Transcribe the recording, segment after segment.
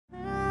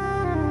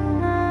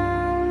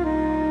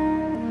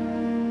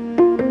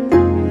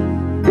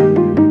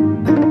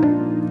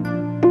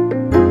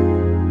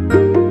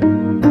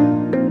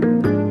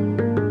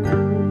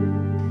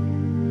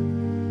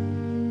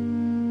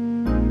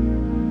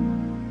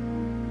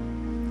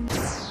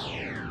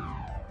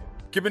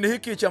Kipindi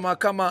hiki cha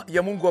mahakama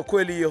ya Mungu wa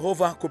kweli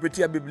Yehova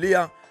kupitia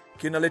Biblia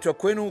kinaletwa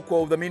kwenu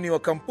kwa udhamini wa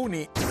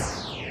kampuni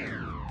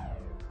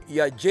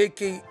ya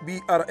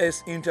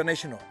JKBRS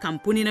International,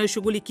 kampuni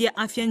inayoshughulikia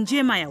afya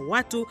njema ya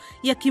watu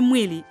ya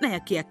kimwili na ya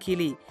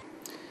kiakili.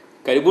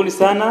 Karibuni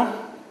sana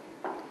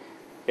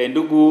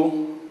ndugu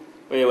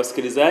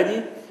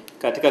wasikilizaji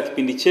katika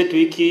kipindi chetu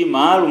hiki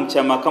maalum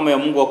cha mahakama ya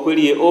Mungu wa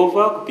kweli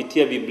Yehova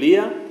kupitia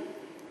Biblia,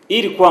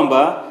 ili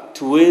kwamba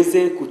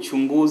tuweze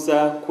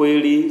kuchunguza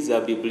kweli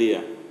za Biblia.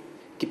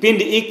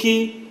 Kipindi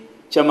hiki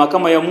cha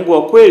mahakama ya Mungu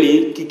wa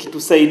kweli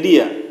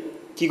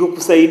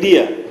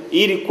kikukusaidia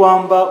ili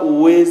kwamba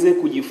uweze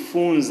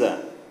kujifunza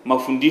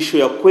mafundisho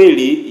ya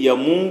kweli ya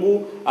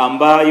Mungu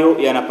ambayo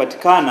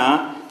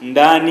yanapatikana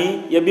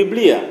ndani ya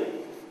Biblia.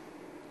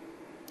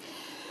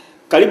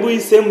 Karibu hii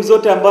sehemu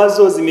zote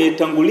ambazo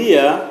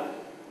zimetangulia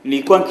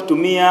nilikuwa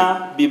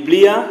nikitumia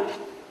Biblia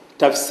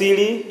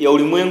tafsiri ya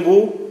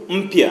ulimwengu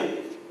mpya,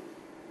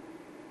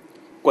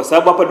 kwa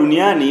sababu hapa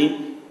duniani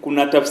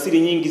kuna tafsiri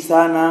nyingi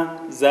sana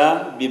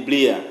za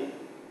Biblia.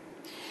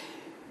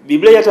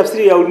 Biblia ya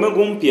tafsiri ya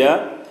ulimwengu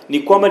mpya ni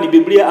kwamba ni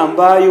Biblia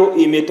ambayo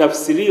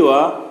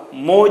imetafsiriwa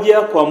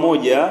moja kwa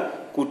moja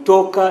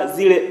kutoka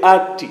zile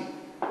hati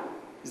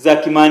za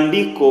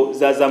kimaandiko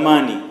za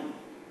zamani,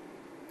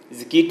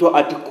 zikiitwa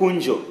hati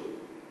kunjo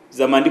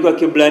za maandiko ya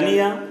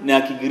Kiebrania na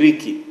ya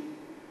Kigiriki.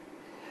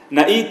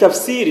 Na hii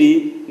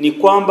tafsiri ni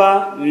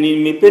kwamba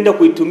nimependa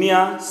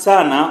kuitumia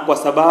sana kwa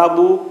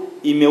sababu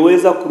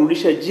imeweza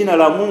kurudisha jina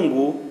la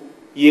Mungu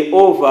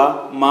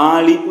Yehova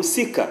mahali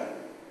husika.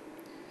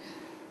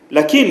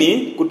 Lakini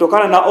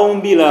kutokana na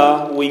ombi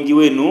la wengi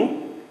wenu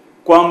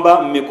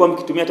kwamba mmekuwa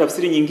mkitumia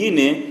tafsiri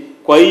nyingine,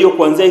 kwa hiyo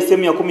kuanzia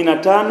sehemu ya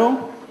 15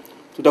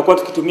 tutakuwa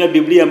tukitumia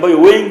Biblia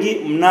ambayo wengi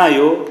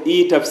mnayo,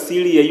 hii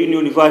tafsiri ya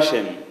Union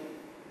Version.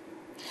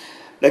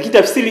 Lakini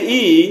tafsiri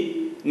hii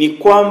ni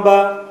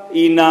kwamba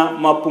ina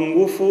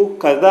mapungufu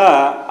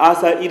kadhaa,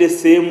 hasa ile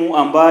sehemu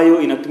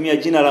ambayo inatumia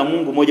jina la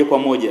Mungu moja kwa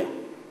moja.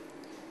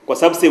 Kwa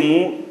sababu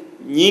sehemu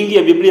nyingi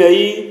ya Biblia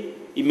hii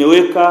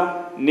imeweka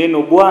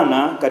neno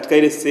Bwana katika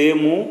ile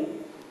sehemu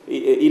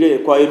ile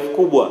kwa herufi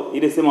kubwa,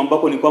 ile sehemu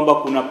ambapo ni kwamba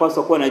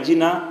kunapaswa kuwa na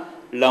jina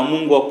la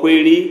Mungu wa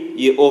kweli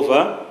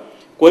Yehova.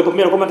 Kwa hiyo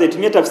pamoja na kwamba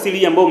nitatumia tafsiri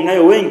hii ambayo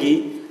mnayo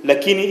wengi,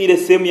 lakini ile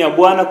sehemu ya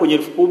Bwana kwenye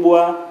herufi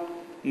kubwa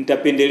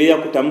nitapendelea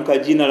kutamka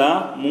jina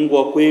la Mungu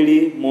wa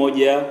kweli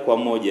moja kwa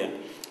moja,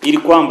 ili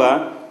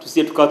kwamba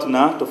tusije tukawa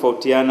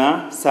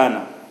tunatofautiana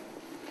sana.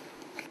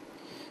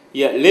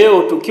 Ya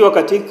leo tukiwa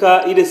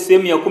katika ile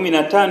sehemu ya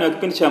 15 ya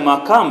kipindi cha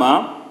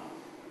mahakama,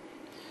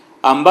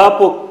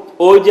 ambapo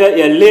hoja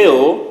ya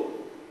leo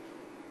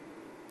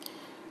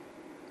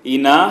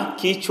ina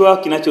kichwa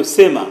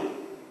kinachosema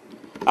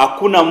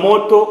hakuna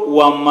moto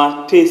wa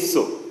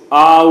mateso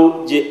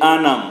au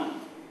Jehanamu.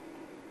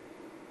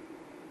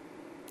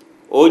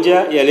 Hoja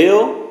ya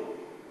leo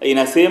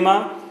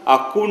inasema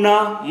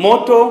hakuna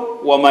moto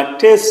wa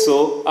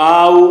mateso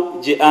au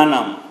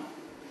Jehanamu.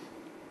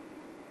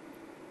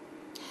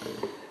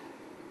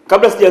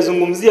 Kabla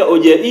sijazungumzia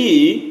hoja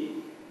hii,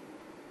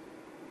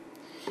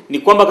 ni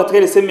kwamba katika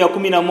ile sehemu ya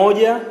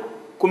 11,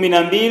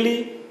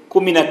 12,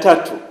 13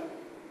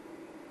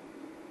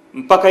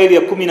 mpaka ile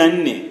ya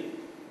 14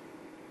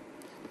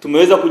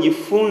 tumeweza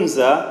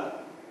kujifunza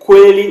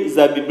kweli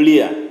za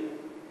Biblia.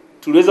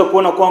 Tuliweza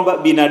kuona kwamba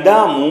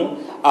binadamu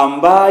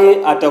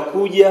ambaye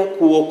atakuja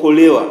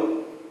kuokolewa,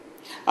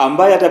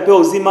 ambaye atapewa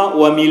uzima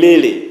wa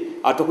milele,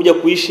 atakuja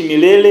kuishi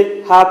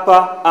milele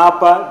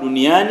hapa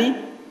duniani,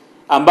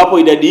 ambapo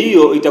idadi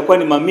hiyo itakuwa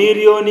ni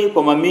mamilioni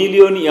kwa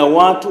mamilioni ya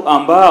watu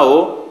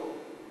ambao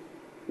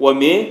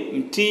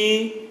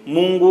wamemtii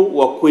Mungu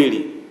wa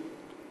kweli.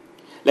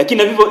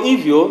 Lakini vivyo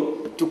hivyo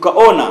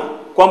tukaona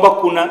kwamba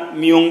kuna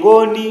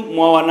miongoni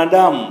mwa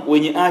wanadamu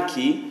wenye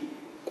haki,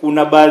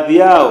 kuna baadhi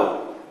yao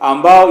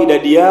ambao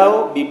idadi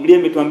yao Biblia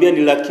imetuambia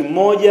ni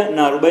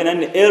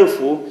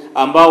 144,000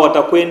 ambao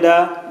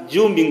watakwenda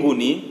juu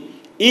mbinguni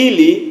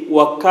ili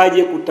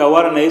wakaje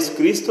kutawala na Yesu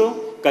Kristo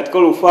katika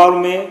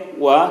ufalme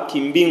wa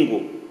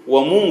kimbingu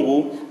wa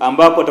Mungu,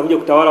 ambapo watakuja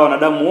kutawala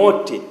wanadamu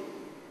wote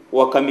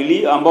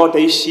wakamili ambao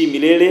wataishi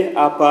milele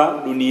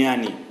hapa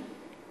duniani.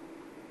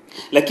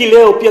 Lakini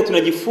leo pia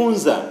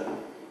tunajifunza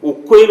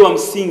ukweli wa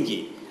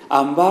msingi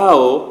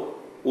ambao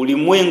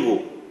ulimwengu,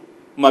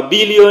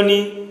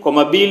 mabilioni kwa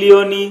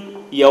mabilioni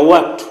ya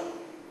watu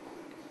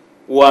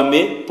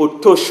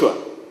wamepotoshwa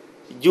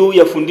juu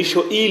ya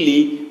fundisho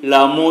hili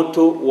la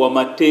moto wa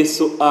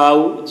mateso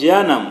au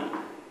Jehanamu.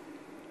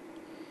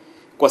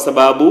 Kwa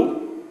sababu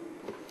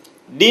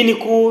dini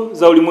kuu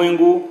za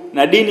ulimwengu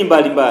na dini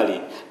mbalimbali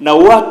na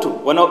watu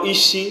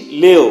wanaoishi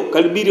leo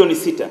karibu bilioni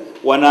 6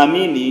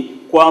 wanaamini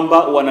kwamba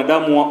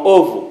wanadamu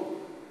waovu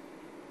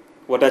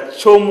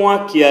watachomwa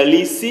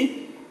kihalisi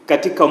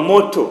katika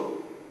moto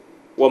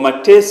wa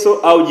mateso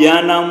au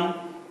Jehanamu,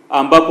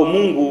 ambapo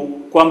Mungu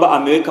kwamba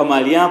ameweka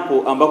mahali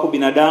hapo ambako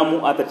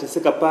binadamu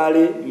atateseka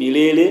pale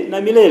milele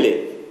na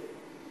milele.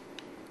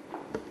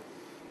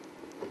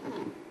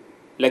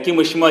 Lakini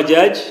mheshimiwa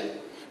judge,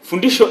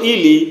 fundisho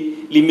hili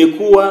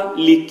limekuwa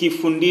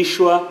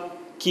likifundishwa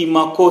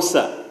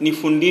kimakosa, ni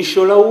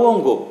fundisho la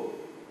uongo.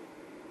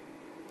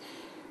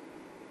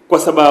 Kwa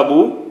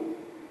sababu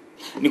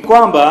ni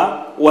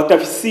kwamba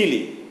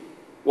watafsiri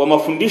wa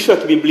mafundisho ya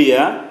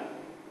kibiblia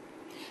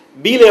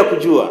bila ya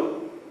kujua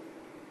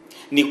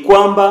ni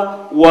kwamba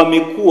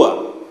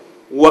wamekuwa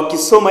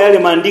wakisoma yale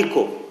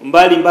maandiko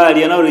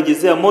mbalimbali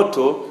yanayorejezea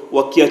moto,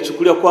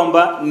 wakiachukulia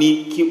kwamba ni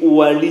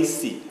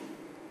kiuhalisi,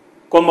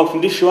 kwa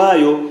mafundisho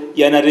hayo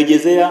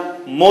yanarejezea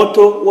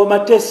moto wa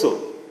mateso,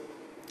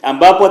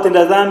 ambapo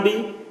watenda dhambi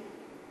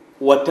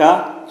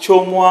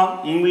watachomwa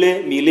mle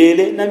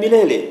milele na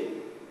milele.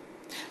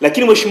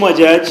 Lakini mheshimiwa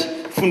jaji,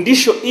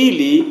 fundisho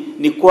hili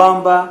ni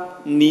kwamba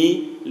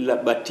ni la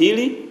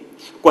batili,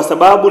 kwa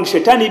sababu ni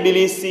shetani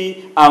ibilisi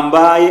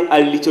ambaye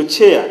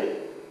alilichochea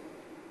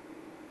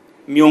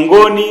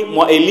miongoni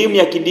mwa elimu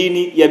ya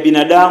kidini ya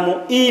binadamu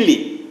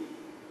ili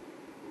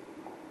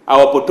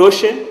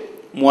awapotoshe,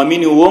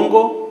 muamini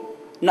uongo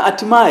na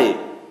hatimaye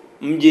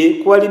mje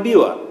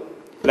kuharibiwa.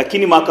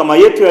 Lakini mahakama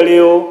yetu ya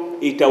leo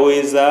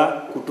itaweza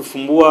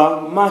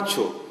kutufumbua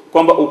macho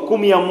kwamba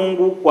hukumu ya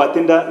Mungu kwa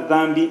watenda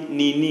dhambi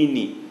ni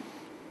nini,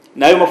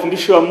 na hayo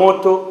mafundisho ya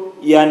moto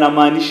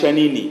yanamaanisha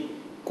nini.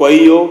 Kwa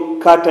hiyo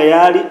kaa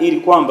tayari ili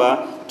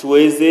kwamba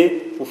tuweze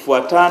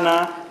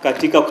kufuatana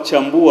katika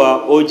kuchambua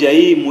hoja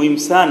hii muhimu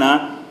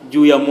sana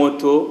juu ya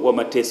moto wa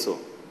mateso.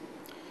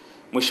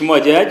 Mheshimiwa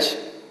jaji,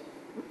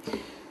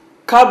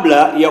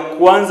 kabla ya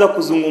kuanza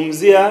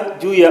kuzungumzia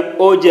juu ya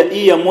hoja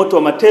hii ya moto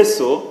wa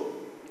mateso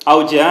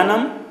au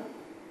Jehanamu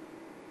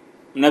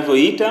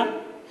mnavyoita,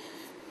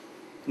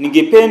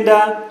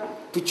 ningependa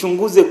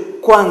tuchunguze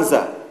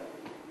kwanza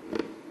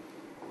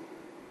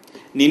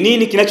ni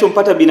nini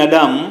kinachompata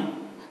binadamu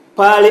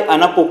pale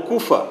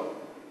anapokufa.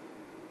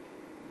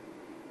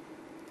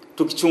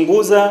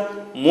 Tukichunguza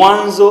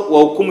mwanzo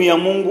wa hukumu ya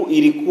Mungu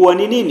ilikuwa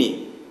ni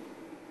nini,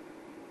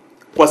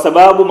 kwa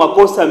sababu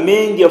makosa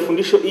mengi ya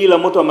fundisho hili la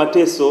moto wa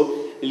mateso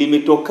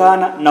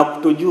limetokana na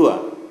kutojua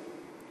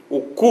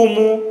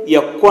hukumu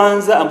ya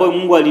kwanza ambayo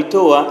Mungu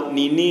alitoa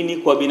ni nini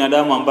kwa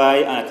binadamu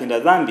ambaye anatenda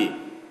dhambi.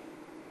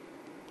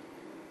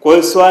 Kwa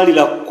hiyo swali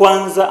la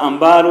kwanza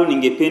ambalo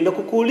ningependa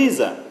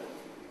kukuuliza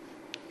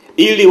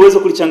ili uweze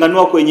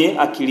kulichanganua kwenye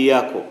akili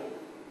yako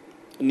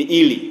ni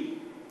ili: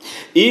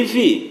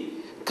 hivi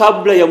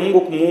kabla ya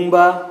Mungu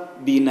kumuumba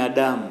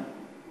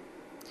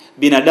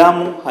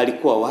binadamu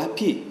alikuwa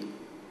wapi?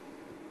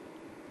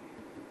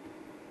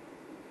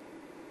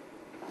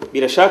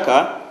 Bila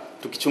shaka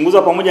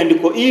tukichunguza pamoja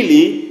ndiko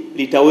ili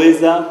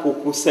litaweza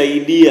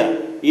kukusaidia.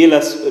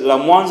 Ila la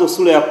Mwanzo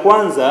sura ya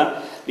kwanza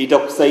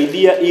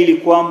litakusaidia ili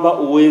kwamba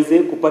uweze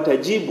kupata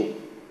jibu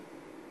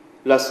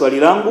la swali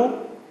langu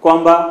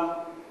kwamba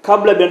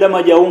kabla binadamu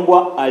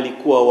hajaumbwa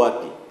alikuwa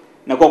wapi.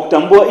 Na kwa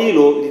kutambua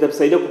hilo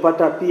litatusaidia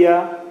kupata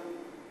pia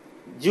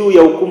juu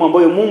ya hukumu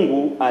ambayo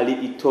Mungu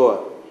aliitoa.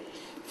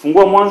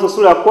 Fungua Mwanzo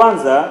sura ya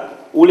kwanza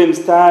ule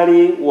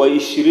mstari wa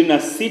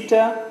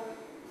 26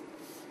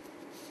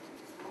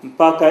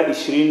 mpaka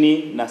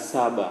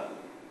 27.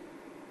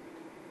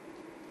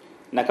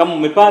 Na kama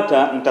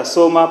umepata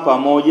nitasoma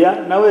pamoja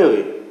na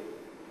wewe.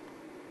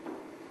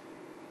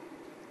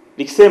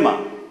 Nikisema,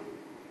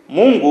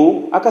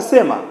 Mungu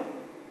akasema,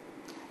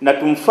 na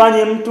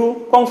tumfanye mtu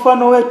kwa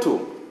mfano wetu,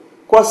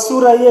 kwa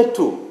sura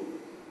yetu,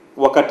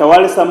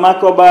 wakatawale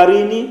samaki wa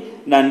baharini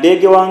na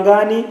ndege wa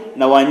angani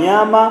na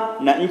wanyama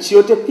na nchi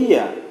yote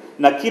pia,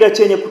 na kila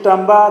chenye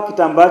kutambaa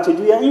kitambacho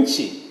juu ya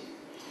nchi.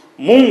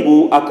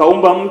 Mungu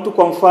akaumba mtu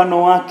kwa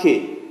mfano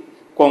wake,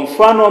 kwa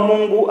mfano wa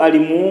Mungu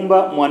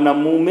alimuumba,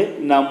 mwanamume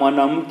na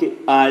mwanamke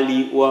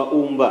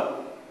aliwaumba.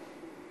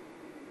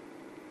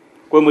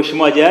 Kwa hiyo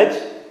mheshimiwa jaji,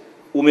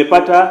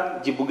 umepata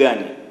jibu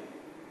gani?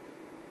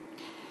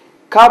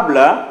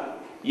 Kabla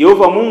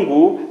Yehova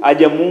Mungu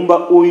hajamuumba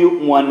huyu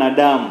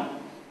mwanadamu,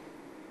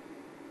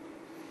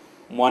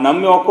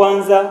 mwanamume wa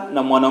kwanza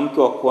na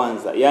mwanamke wa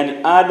kwanza, yani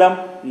Adam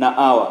na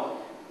Hawa,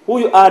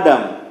 huyu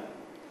Adam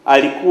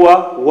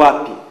alikuwa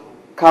wapi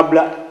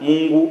kabla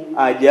Mungu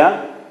haja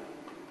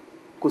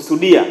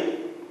kusudia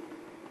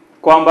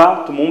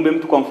kwamba tumuumbe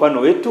mtu kwa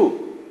mfano wetu?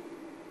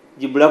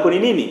 Jibu lako ni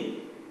nini?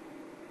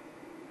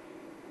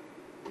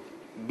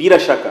 Bila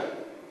shaka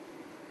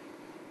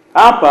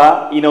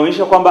hapa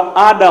inaonyesha kwamba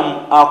Adam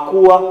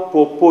hakuwa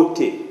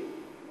popote.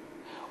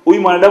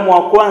 Huyu mwanadamu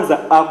wa kwanza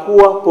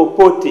hakuwa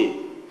popote.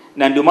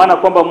 Na ndio maana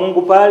kwamba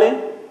Mungu pale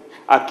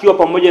akiwa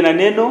pamoja na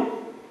neno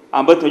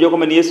ambaye tunajua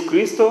kwamba ni Yesu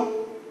Kristo,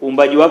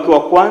 uumbaji wake wa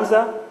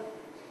kwanza,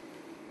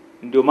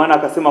 ndio maana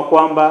akasema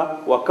kwamba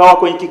wakawa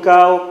kwenye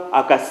kikao,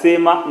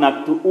 akasema na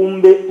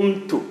tuumbe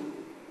mtu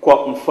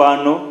kwa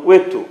mfano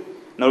wetu.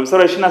 Na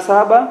mstari wa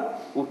 27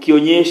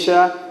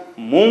 ukionyesha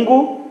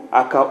Mungu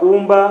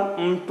akaumba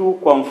mtu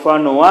kwa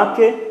mfano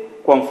wake,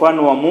 kwa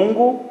mfano wa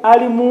Mungu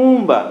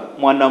alimuumba,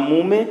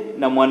 mwanamume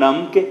na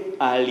mwanamke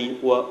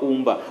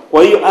aliwaumba.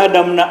 Kwa hiyo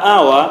Adam na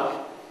Hawa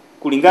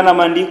kulingana na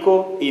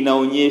maandiko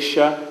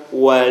inaonyesha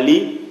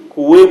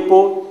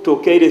walikuwepo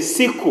tokea ile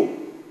siku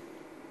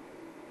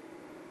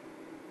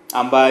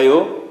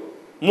ambayo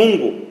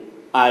Mungu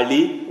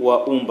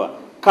aliwaumba.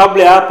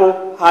 Kabla ya hapo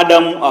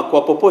Adam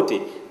hakuwa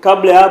popote.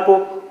 kabla ya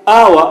hapo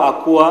Hawa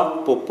hakuwa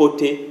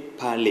popote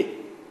pale.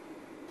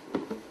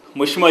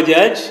 Mheshimiwa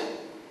Jaji,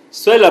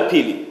 swali la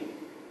pili.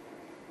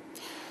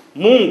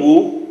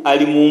 Mungu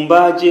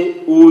alimuumbaje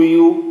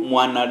huyu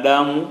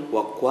mwanadamu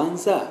wa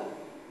kwanza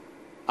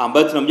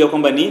ambaye tunamjua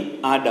kwamba ni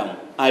Adam?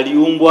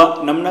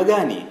 Aliumbwa namna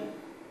gani?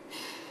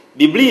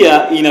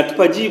 Biblia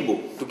inatupa jibu.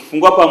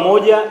 Tukifungua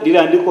pamoja lile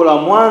andiko la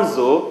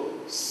Mwanzo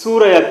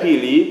sura ya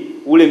 2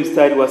 ule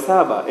mstari wa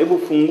 7. Hebu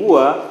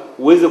fungua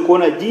uweze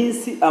kuona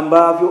jinsi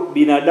ambavyo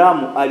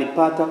binadamu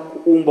alipata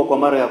kuumbwa kwa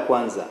mara ya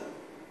kwanza.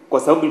 Kwa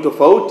sababu ni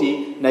tofauti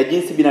na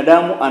jinsi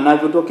binadamu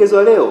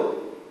anavyotokezwa leo,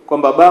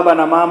 kwamba baba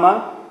na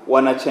mama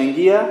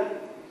wanachangia,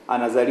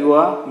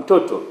 anazaliwa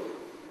mtoto.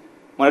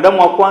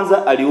 Mwanadamu wa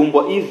kwanza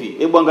aliumbwa hivi.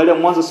 Hebu angalia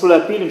Mwanzo sura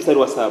ya 2 mstari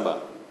wa 7.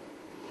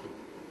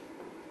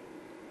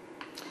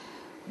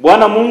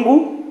 Bwana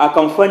Mungu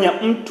akamfanya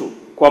mtu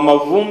kwa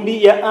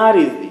mavumbi ya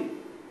ardhi,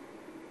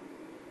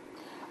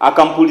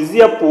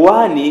 akampulizia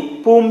puani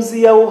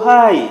pumzi ya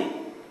uhai,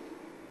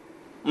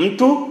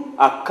 mtu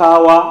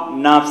akawa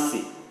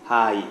nafsi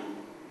hai.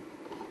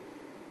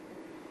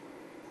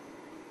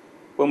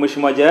 Kwa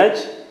Mheshimiwa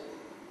Jaji,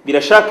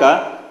 bila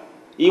shaka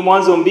hii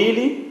Mwanzo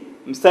 2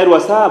 mstari wa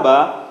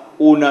 7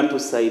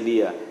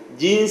 unatusaidia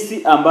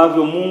jinsi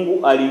ambavyo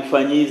Mungu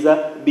alimfanyiza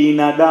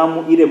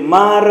binadamu ile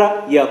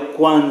mara ya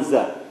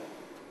kwanza.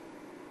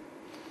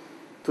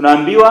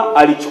 Tunaambiwa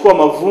alichukua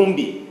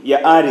mavumbi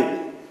ya ardhi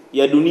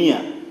ya dunia,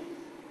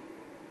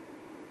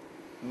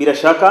 bila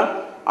shaka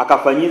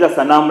akafanyiza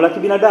sanamu la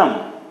kibinadamu.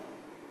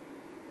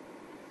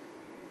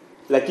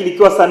 Lakini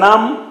ikiwa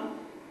sanamu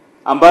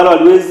ambalo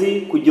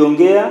aliwezi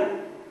kujiongea,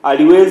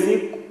 aliwezi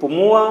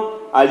kupumua,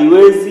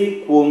 aliwezi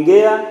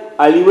kuongea,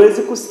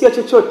 aliwezi kusikia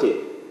chochote.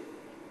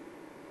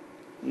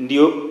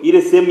 Ndio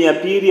ile sehemu ya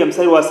pili ya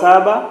mstari wa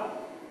 7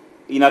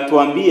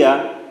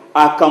 inatuambia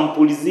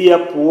akampulizia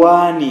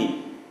puani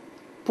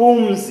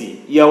pumzi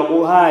ya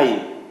uhai,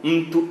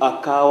 mtu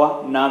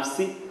akawa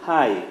nafsi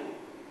hai.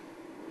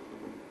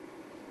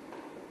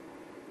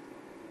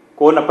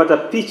 Kwa hiyo napata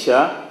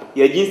picha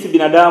ya jinsi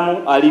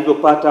binadamu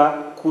alivyopata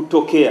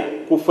kutokea,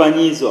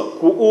 kufanyizwa,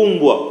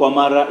 kuumbwa kwa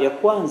mara ya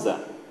kwanza.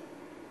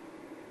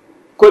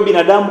 Kwa hiyo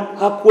binadamu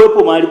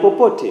hakuwepo mahali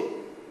popote.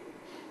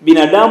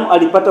 Binadamu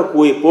alipata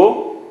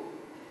kuwepo.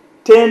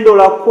 Tendo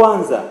la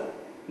kwanza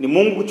ni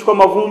Mungu kuchukua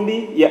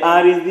mavumbi ya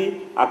ardhi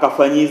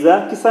akafanyiza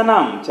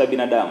kisanamu cha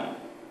binadamu,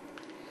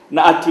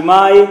 na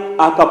hatimaye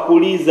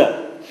akapuliza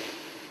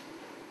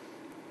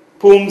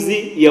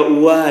pumzi ya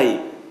uhai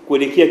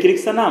kuelekea kile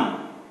kisanamu,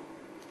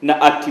 na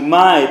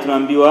hatimaye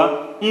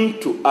tunaambiwa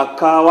mtu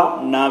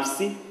akawa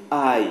nafsi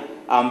hai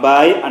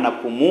ambaye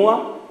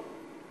anapumua,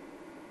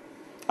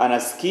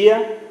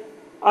 anasikia,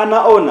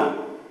 anaona,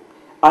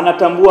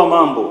 anatambua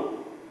mambo,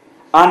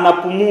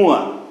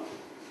 anapumua,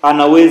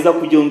 anaweza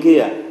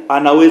kujiongea,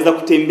 anaweza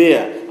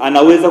kutembea,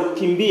 anaweza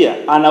kukimbia,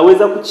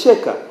 anaweza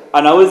kucheka,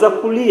 anaweza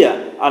kulia,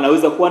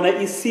 anaweza kuwa na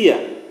hisia.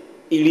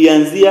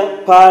 Ilianzia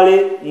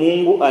pale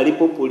Mungu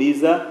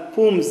alipopuliza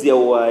pumzi ya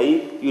uhai,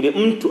 yule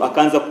mtu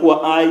akaanza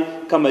kuwa hai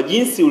kama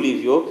jinsi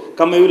ulivyo,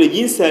 kama yule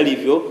jinsi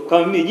alivyo,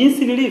 kama mimi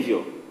jinsi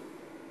nilivyo.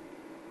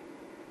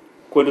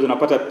 Kwa hiyo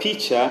tunapata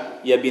picha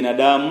ya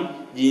binadamu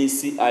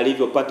jinsi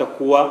alivyopata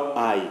kuwa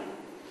hai.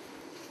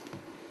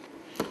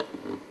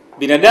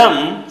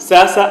 Binadamu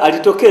sasa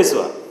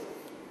alitokezwa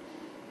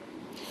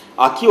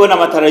akiwa na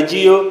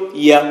matarajio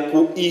ya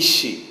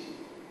kuishi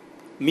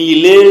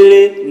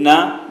milele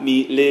na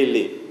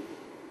milele.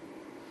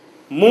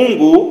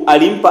 Mungu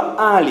alimpa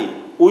hali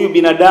huyu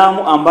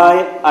binadamu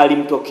ambaye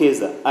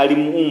alimtokeza,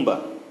 alimuumba,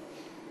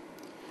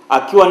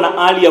 akiwa na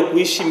hali ya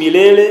kuishi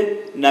milele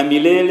na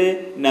milele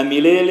na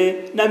milele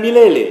na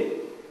milele.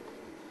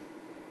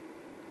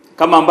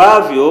 Kama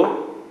ambavyo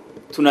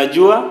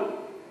tunajua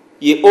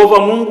Yehova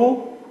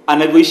Mungu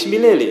anavyoishi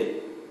milele,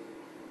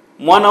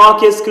 mwana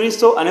wake Yesu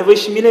Kristo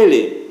anavyoishi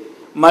milele,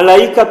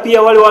 malaika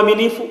pia wale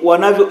waaminifu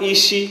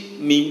wanavyoishi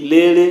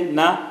milele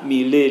na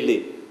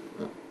milele.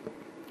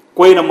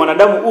 Kwa hiyo na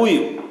mwanadamu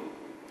huyu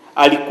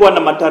alikuwa na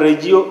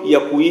matarajio ya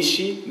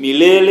kuishi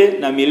milele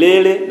na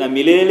milele na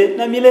milele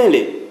na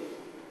milele.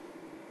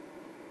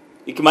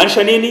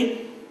 Ikimaanisha nini?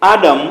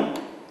 Adam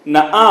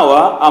na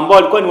Hawa ambao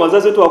walikuwa ni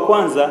wazazi wetu wa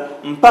kwanza,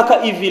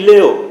 mpaka hivi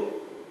leo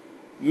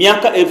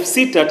miaka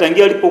 6000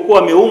 tangia walipokuwa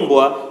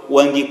wameumbwa,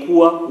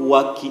 wangekuwa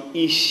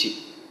wakiishi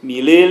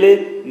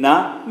milele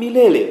na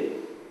milele.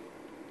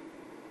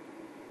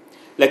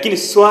 Lakini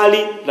swali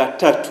la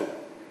tatu,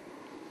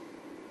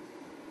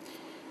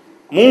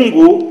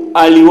 Mungu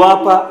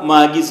aliwapa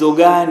maagizo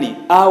gani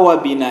hawa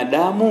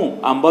binadamu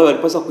ambayo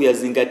walipaswa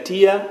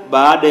kuyazingatia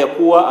baada ya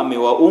kuwa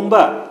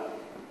amewaumba?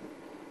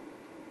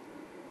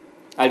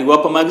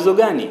 Aliwapa maagizo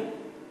gani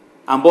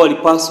ambao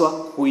walipaswa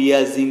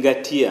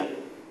kuyazingatia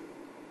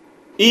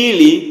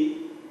ili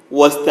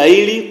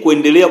wastahili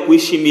kuendelea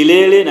kuishi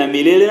milele na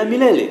milele na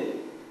milele?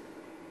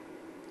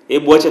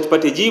 Hebu acha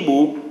tupate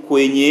jibu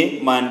kwenye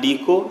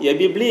maandiko ya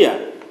Biblia.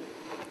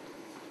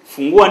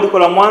 Fungua andiko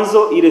la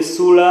Mwanzo ile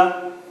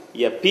sura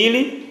ya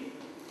 2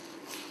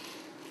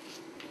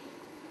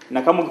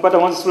 Na kama ukipata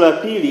Mwanzo sura ya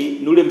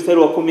 2 ni ule mstari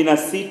wa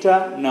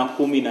 16 na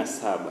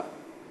 17.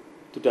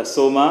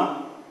 Tutasoma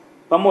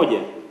pamoja.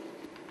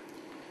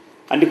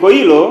 Andiko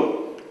hilo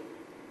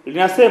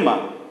linasema,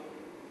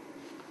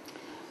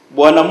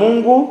 Bwana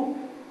Mungu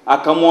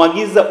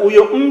akamwagiza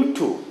huyo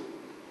mtu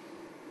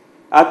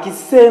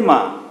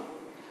akisema,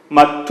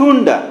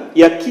 matunda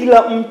ya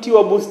kila mti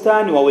wa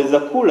bustani waweza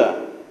kula.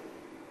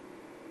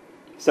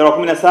 Mstari wa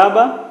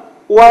 17,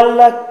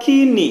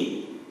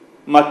 walakini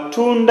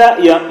matunda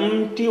ya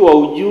mti wa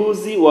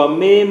ujuzi wa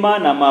mema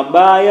na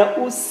mabaya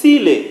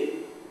usile,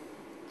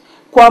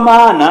 kwa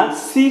maana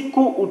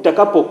siku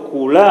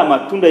utakapokula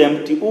matunda ya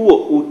mti huo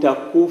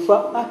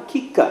utakufa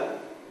hakika.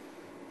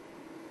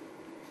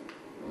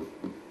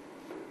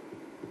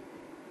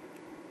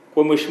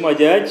 Kwa mheshimiwa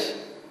jaji,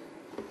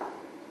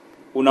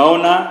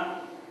 unaona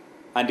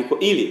andiko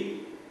hili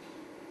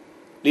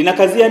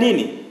linakazia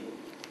nini?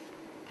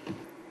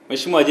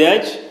 Mheshimiwa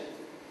jaji,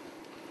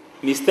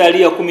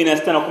 mistari ya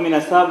 16 na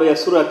 17 ya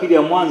sura ya 2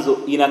 ya Mwanzo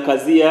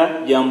inakazia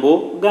jambo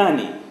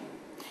gani?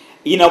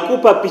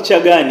 Inakupa picha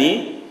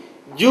gani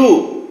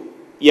juu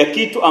ya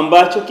kitu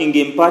ambacho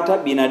kingempata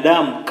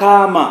binadamu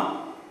kama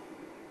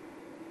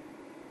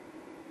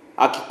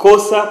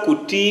akikosa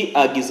kutii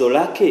agizo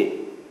lake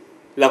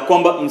la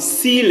kwamba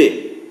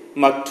msile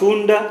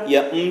matunda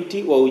ya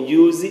mti wa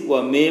ujuzi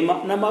wa mema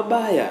na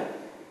mabaya?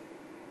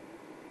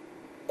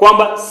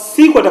 Kwamba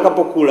siku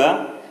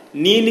atakapokula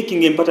nini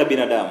kingempata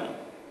binadamu?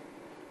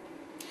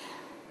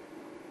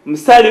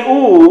 Mstari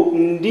huu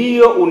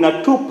ndio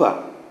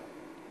unatupa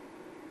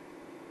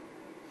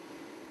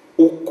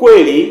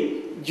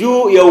ukweli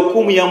juu ya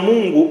hukumu ya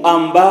Mungu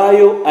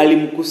ambayo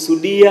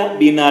alimkusudia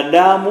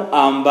binadamu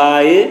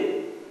ambaye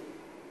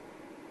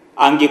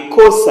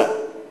angekosa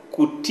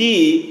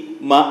kutii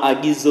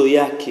maagizo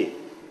yake.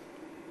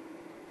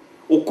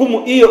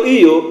 Hukumu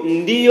hiyo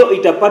ndiyo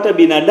itapata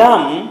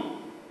binadamu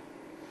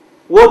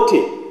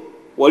wote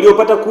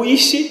waliopata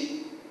kuishi,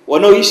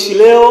 wanaoishi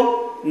leo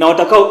na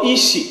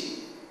watakaoishi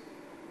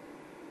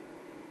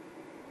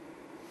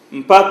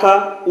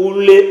mpaka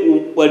ule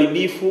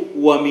uharibifu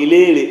wa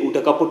milele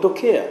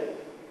utakapotokea.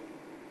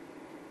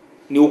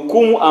 Ni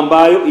hukumu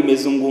ambayo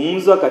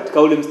imezungumzwa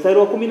katika ule mstari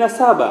wa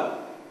 17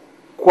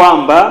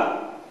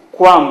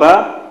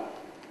 kwamba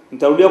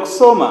nitarudia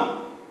kusoma,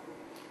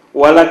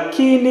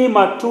 walakini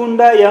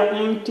matunda ya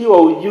mti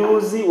wa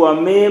ujuzi wa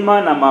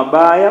mema na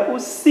mabaya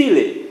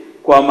usile,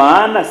 kwa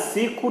maana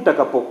siku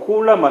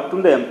utakapokula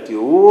matunda ya mti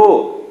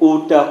huo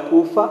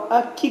utakufa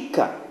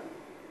hakika.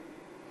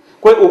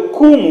 Kwa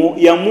hukumu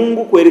ya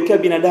Mungu kuelekea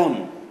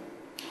binadamu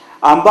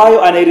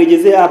ambayo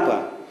anairejezea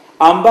hapa,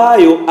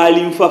 ambayo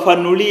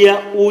alimfafanulia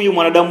huyu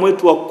mwanadamu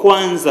wetu wa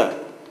kwanza,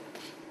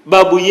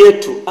 babu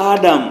yetu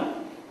Adam,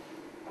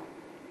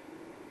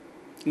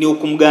 ni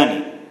hukumu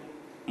gani?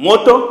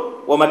 Moto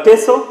wa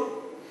mateso.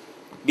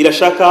 Bila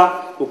shaka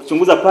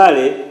ukichunguza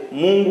pale,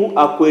 Mungu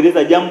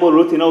akueleza jambo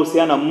lolote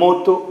linalohusiana na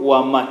moto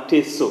wa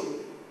mateso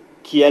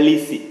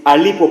kialisi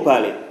alipo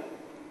pale.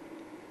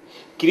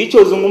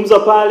 Kilichozungumzwa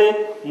pale,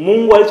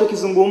 Mungu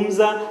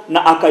alichokizungumza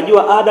na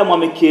akajua Adam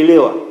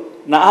amekielewa,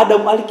 na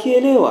Adam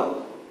alikielewa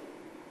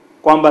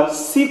kwamba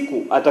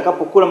siku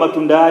atakapokula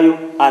matunda hayo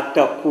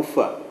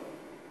atakufa.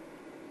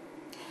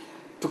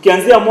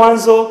 Tukianzia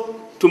mwanzo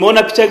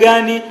tumeona picha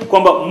gani?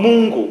 Kwamba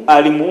Mungu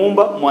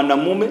alimuumba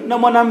mwanamume na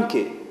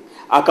mwanamke,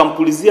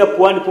 akampulizia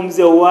puani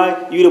pumzi ya uhai,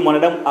 yule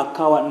mwanadamu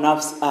akawa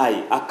nafsi hai,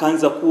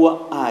 akaanza kuwa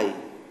hai,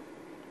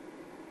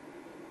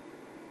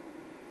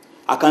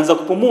 akaanza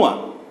kupumua,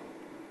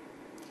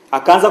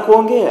 akaanza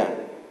kuongea,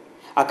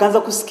 akaanza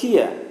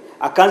kusikia,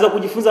 akaanza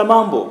kujifunza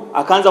mambo,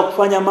 akaanza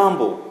kufanya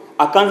mambo,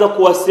 akaanza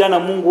kuwasiliana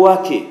na Mungu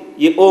wake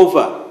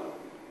Yehova.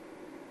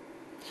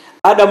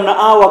 Adam na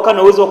Hawa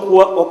wakana uwezo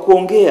wa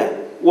kuongea,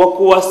 wa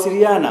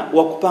kuwasiliana,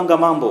 wa kupanga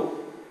mambo.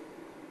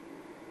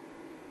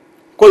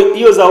 Kwa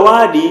hiyo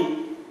zawadi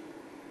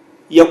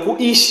ya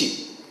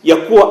kuishi, ya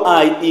kuwa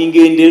hai,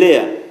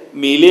 ingeendelea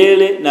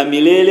milele na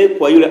milele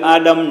kwa yule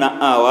Adam na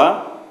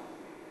Hawa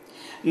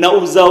na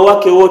uzao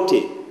wake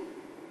wote.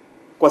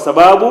 Kwa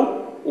sababu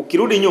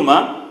ukirudi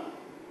nyuma,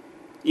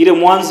 ile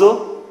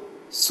Mwanzo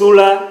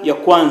sura ya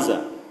 1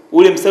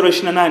 ule mstari wa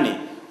 28,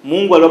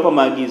 Mungu aliwapa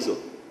maagizo,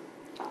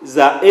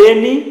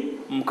 zaeni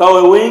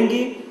mkawe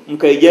wengi,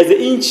 mkaijaze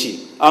nchi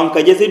au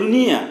mkajaze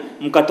dunia,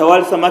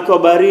 mkatawale samaki wa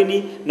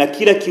baharini na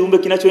kila kiumbe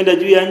kinachoenda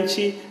juu ya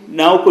nchi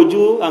na huko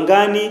juu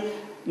angani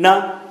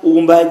na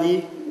uumbaji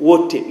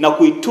wote, na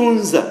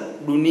kuitunza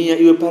dunia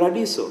iwe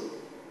paradiso.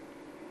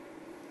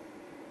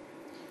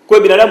 Kwa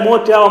binadamu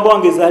wote hao ambao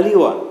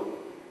wangezaliwa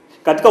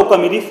katika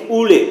ukamilifu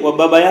ule wa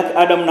baba yake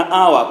Adam na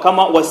Hawa,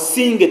 kama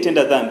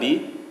wasingetenda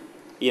dhambi,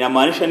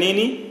 inamaanisha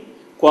nini?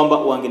 Kwamba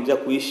wangeendelea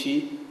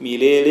kuishi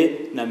milele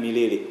na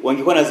milele.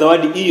 Wangekuwa na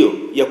zawadi hiyo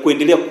ya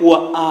kuendelea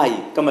kuwa hai,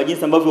 kama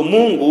jinsi ambavyo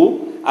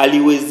Mungu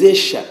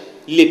aliwezesha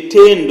lile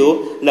tendo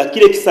la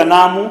kile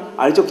kisanamu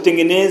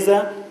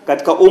alichokitengeneza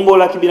katika umbo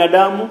la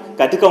kibinadamu,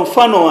 katika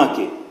mfano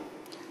wake,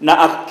 na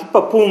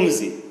akipa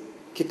pumzi,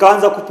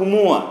 kikaanza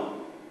kupumua,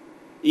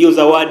 hiyo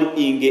zawadi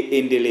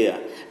ingeendelea.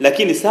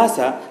 Lakini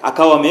sasa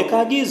akawa ameweka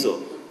agizo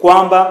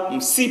kwamba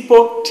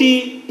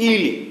msipotii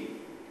ili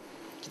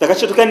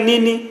kitakachotokea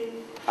nini?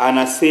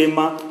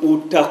 Anasema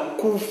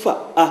utakufa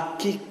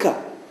hakika.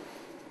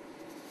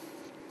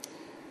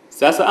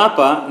 Sasa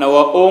hapa na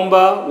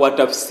waomba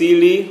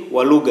watafsiri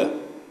wa lugha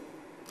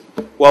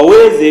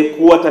waweze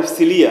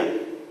kuwatafsiria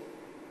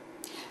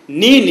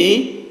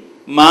nini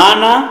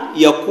maana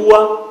ya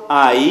kuwa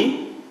hai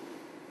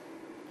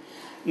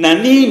na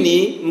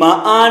nini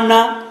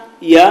maana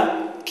ya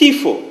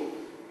kifo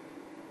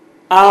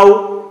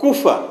au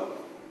kufa.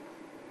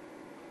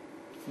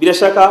 Bila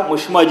shaka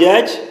mheshimiwa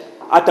jaji,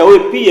 hata wewe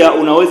pia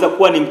unaweza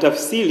kuwa ni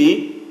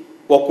mtafsiri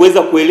wa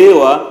kuweza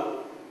kuelewa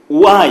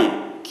uhai,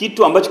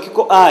 kitu ambacho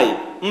kiko hai,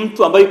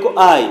 mtu ambaye yuko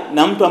hai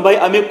na mtu ambaye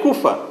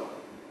amekufa,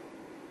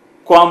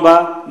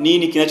 kwamba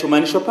nini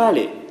kinachomaanishwa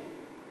pale.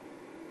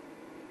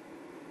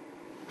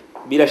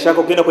 Bila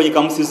shaka ukienda kwenye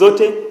kamusi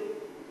zote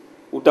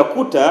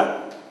utakuta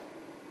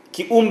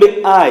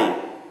kiumbe hai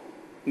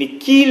ni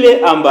kile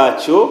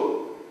ambacho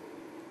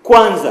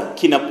kwanza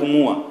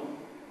kinapumua,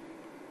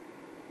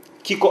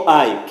 kiko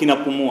hai,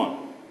 kinapumua.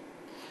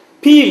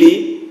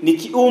 Pili ni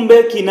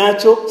kiumbe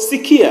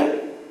kinachosikia,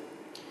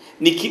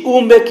 ni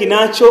kiumbe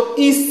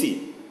kinachohisi,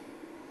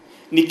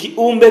 ni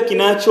kiumbe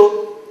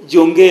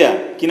kinachojongea,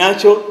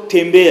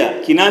 kinachotembea,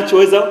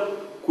 kinachoweza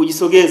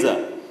kujisogeza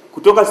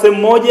kutoka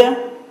sehemu moja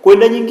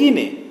kwenda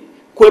nyingine,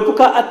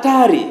 kuepuka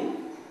hatari.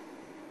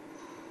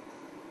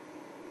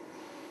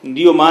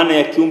 Ndiyo maana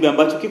ya kiumbe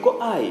ambacho kiko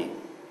hai.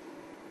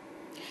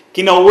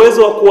 Kina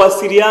uwezo wa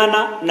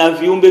kuwasiliana na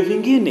viumbe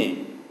vingine.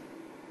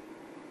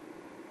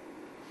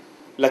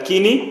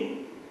 Lakini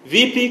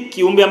vipi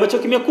kiumbe ambacho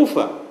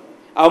kimekufa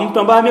au mtu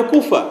ambaye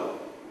amekufa?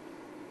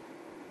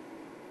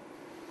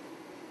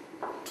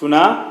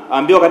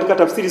 Tunaambiwa katika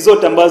tafsiri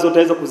zote ambazo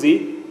utaweza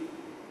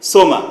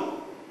kuzisoma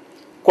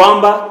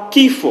kwamba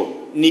kifo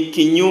ni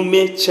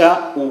kinyume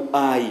cha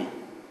uhai.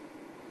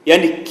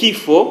 Yaani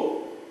kifo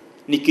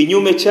ni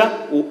kinyume cha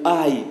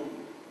uhai.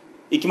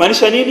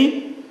 Ikimaanisha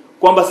nini?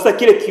 Kwamba sasa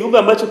kile kiumbe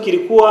ambacho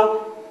kilikuwa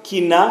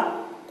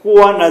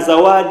kinakuwa na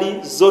zawadi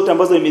zote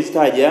ambazo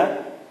nimezitaja,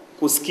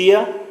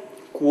 kusikia,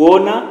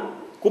 kuona,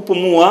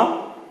 kupumua,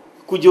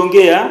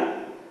 kujongea,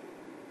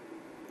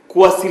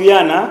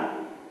 kuwasiliana,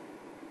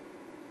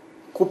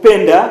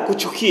 kupenda,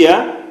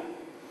 kuchukia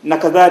na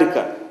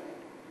kadhalika,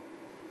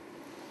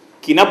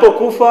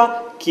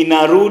 kinapokufa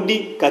kinarudi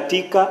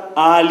katika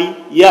hali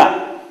ya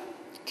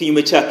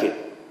kinyume chake.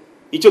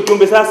 Hicho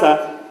kiumbe sasa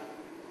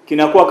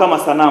kinakuwa kama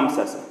sanamu.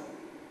 Sasa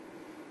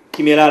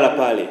kimelala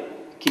pale,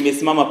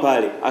 kimesimama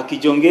pale,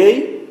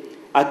 akijongei,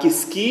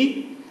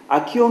 akisikii,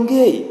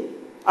 akiongei,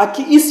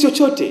 akihisi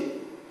chochote.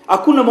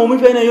 Hakuna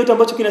maumivu aina yote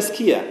ambacho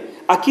kinasikia,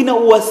 hakina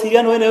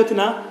uwasiliano aina yote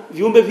na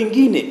viumbe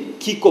vingine,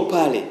 kiko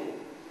pale.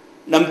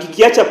 Na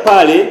mkikiacha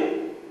pale,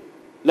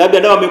 labda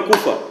ndio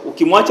amekufa,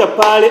 ukimwacha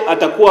pale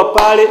atakuwa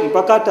pale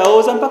mpaka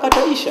ataoza, mpaka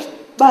ataisha.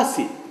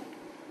 Basi.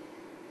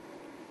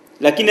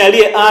 Lakini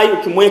aliye hai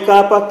ukimweka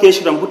hapa,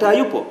 kesho utamkuta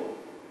hayupo.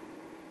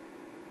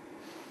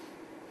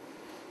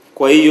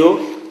 Kwa hiyo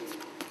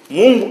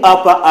Mungu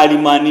hapa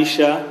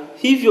alimaanisha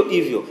hivyo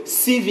hivyo,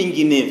 si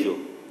vinginevyo.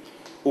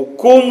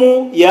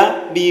 Hukumu ya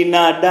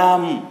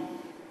binadamu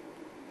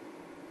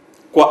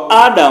kwa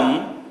Adam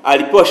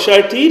alipewa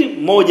sharti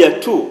hili moja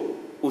tu: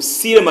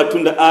 usile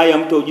matunda haya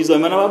mti wa ujuzi wa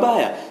mema na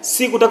mabaya,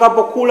 siku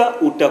utakapokula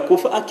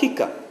utakufa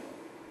hakika.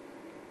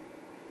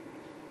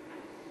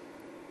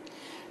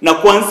 Na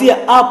kuanzia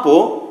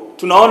hapo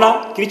tunaona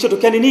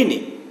kilichotokea ni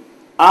nini?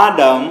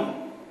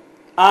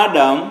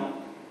 Adam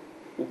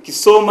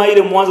ukisoma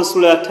ile Mwanzo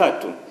sura ya 3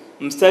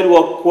 mstari wa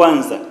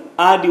 1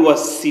 hadi wa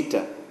 6,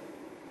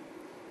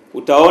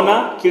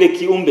 utaona kile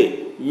kiumbe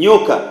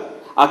nyoka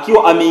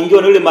akiwa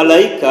ameingiwa na yule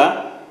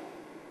malaika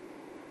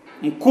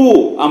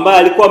mkuu ambaye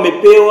alikuwa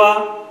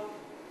amepewa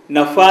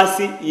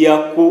nafasi ya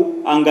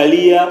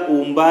kuangalia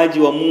uumbaji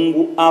wa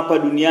Mungu hapa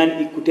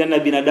duniani ikutana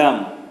na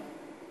binadamu.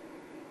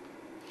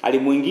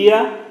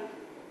 Alimuingia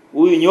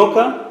huyu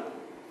nyoka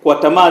kwa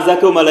tamaa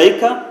zake wa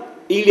malaika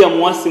ili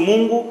amuasi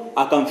Mungu,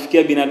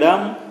 akamfikia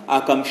binadamu,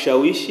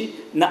 akamshawishi,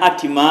 na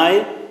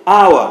hatimaye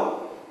Hawa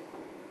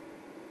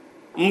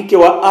mke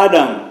wa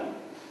Adam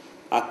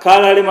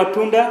akala ile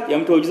matunda ya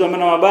mti wa ujuzi wa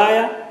mema na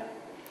mabaya,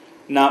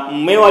 na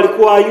mmeo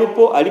alikuwa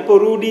hayupo.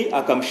 Aliporudi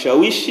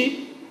akamshawishi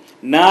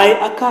naye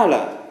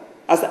akala.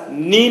 Sasa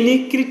nini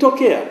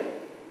kilitokea?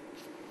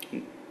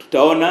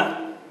 Tutaona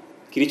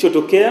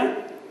kilichotokea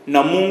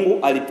na Mungu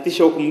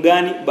alipitisha hukumu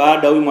gani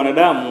baada ya huyu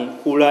mwanadamu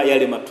kula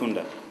yale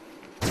matunda.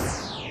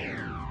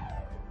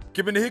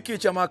 Kipindi hiki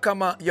cha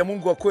Mahakama ya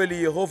Mungu wa Kweli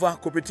Yehova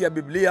kupitia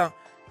Biblia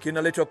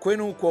kinaletwa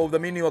kwenu kwa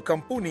udhamini wa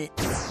kampuni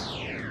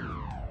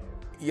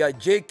ya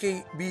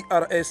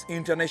JKBRS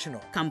International,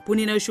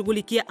 kampuni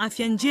inayoshughulikia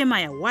afya njema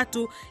ya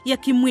watu ya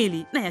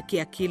kimwili na ya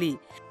kiakili.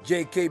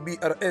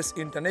 JKBRS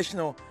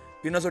International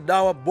inazo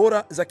dawa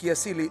bora za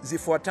kiasili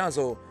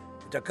zifuatazo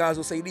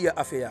zitakazosaidia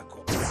afya yako.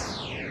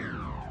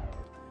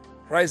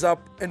 Rise Up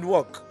and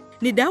Walk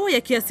ni dawa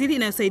ya kiasili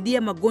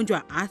inayosaidia magonjwa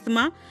ya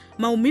asthma,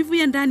 maumivu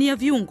ya ndani ya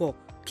viungo,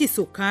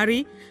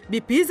 kisukari,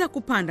 BP za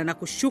kupanda na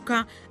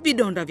kushuka,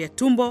 vidonda vya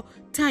tumbo,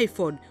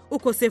 typhoid,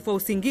 ukosefu wa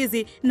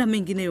usingizi na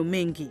mengineyo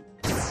mengi.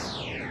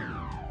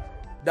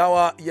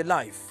 Dawa ya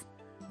Life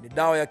ni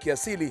dawa ya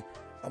kiasili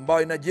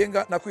ambayo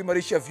inajenga na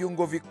kuimarisha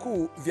viungo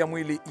vikuu vya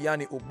mwili,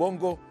 yani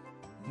ubongo,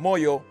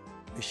 moyo,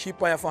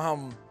 mishipa ya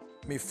fahamu,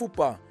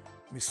 mifupa,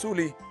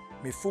 misuli,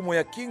 mifumo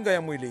ya kinga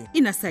ya mwili.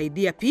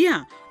 Inasaidia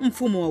pia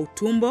mfumo wa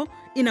utumbo,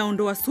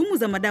 inaondoa sumu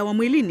za madawa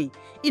mwilini,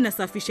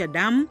 inasafisha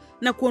damu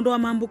na kuondoa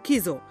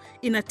maambukizo,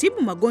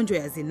 inatibu magonjwa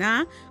ya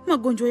zinaa,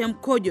 magonjwa ya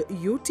mkojo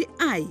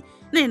UTI,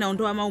 na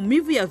inaondoa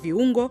maumivu ya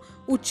viungo,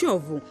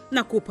 uchovu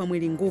na kuupa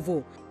mwili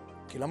nguvu.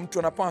 Kila mtu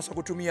anapaswa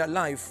kutumia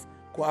Life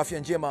kwa afya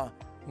njema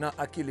na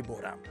akili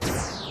bora.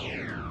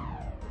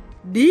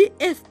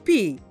 DFP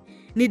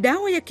ni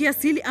dawa ya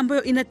kiasili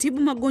ambayo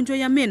inatibu magonjwa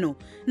ya meno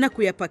na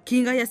kuyapa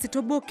kinga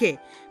yasitoboke,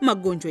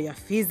 magonjwa ya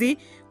fizi,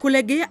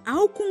 kulegea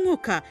au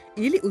kung'oka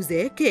ili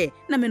uzeeke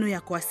na meno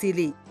yako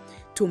asili.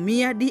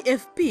 Tumia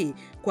DFP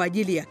kwa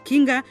ajili ya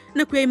kinga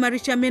na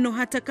kuyaimarisha meno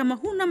hata kama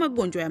huna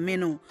magonjwa ya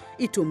meno.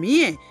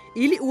 Itumie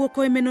ili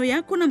uokoe meno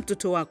yako na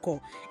mtoto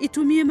wako.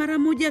 Itumie mara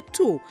moja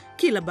tu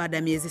kila baada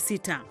ya miezi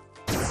 6.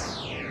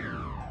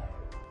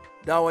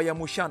 Dawa ya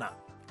Mushana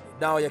ni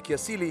dawa ya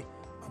kiasili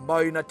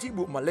ambayo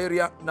inatibu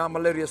malaria na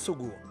malaria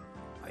sugu.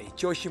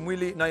 Haichoshi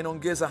mwili na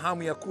inaongeza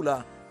hamu ya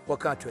kula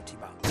wakati wa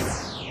tiba.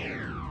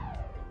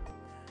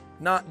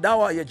 Na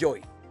dawa ya Joy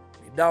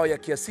ni dawa ya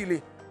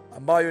kiasili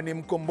ambayo ni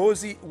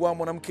mkombozi wa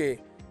mwanamke.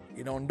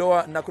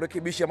 Inaondoa na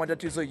kurekebisha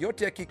matatizo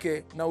yote ya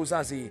kike na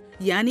uzazi.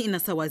 Yani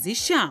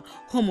inasawazisha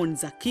homoni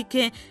za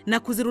kike na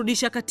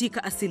kuzirudisha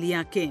katika asili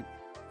yake.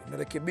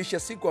 Inarekebisha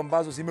siku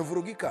ambazo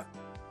zimevurugika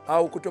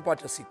au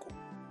kutopata siku.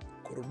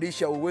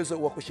 Kurudisha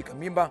uwezo wa kushika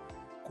mimba,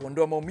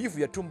 kuondoa maumivu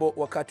ya tumbo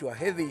wakati wa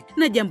hedhi.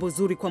 Na jambo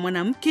zuri kwa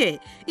mwanamke,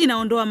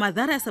 inaondoa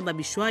madhara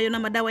yasababishwayo na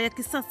madawa ya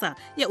kisasa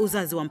ya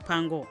uzazi wa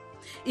mpango.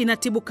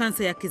 Inatibu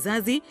kansa ya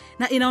kizazi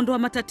na inaondoa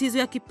matatizo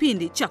ya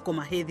kipindi cha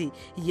koma hedhi,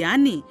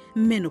 yani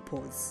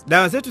menopause.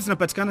 Dawa zetu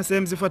zinapatikana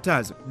sehemu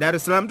zifuatazo. Dar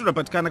es Salaam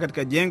tunapatikana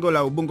katika jengo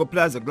la Ubungo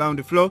Plaza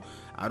ground floor.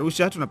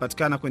 Arusha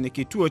tunapatikana kwenye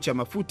kituo cha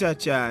mafuta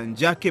cha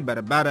Njake,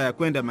 barabara ya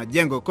kwenda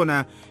Majengo,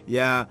 kona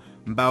ya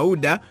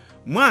Mbauda.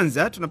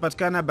 Mwanza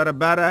tunapatikana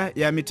barabara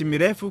ya Miti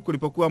Mirefu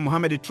kulipokuwa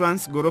Mohamed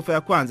Trans, gorofa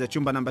ya kwanza,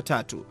 chumba namba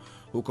 3.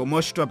 Huko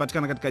Moshi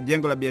tunapatikana katika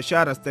jengo la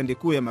biashara stendi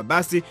kuu ya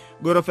mabasi,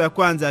 gorofa ya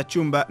kwanza,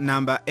 chumba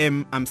namba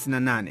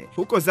M58.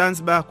 Huko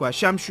Zanzibar kwa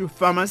Shamshu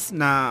Farmers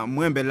na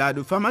Mwembe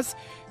Ladu Farmers.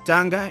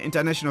 Tanga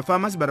International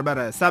Farmers,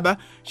 barabara ya 7.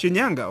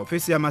 Shinyanga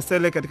ofisi ya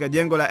Masele katika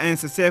jengo la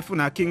NSSF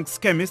na Kings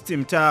Chemist,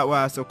 mtaa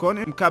wa Sokoni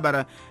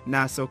mkabara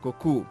na soko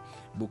kuu.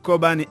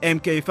 Bukoba ni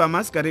MK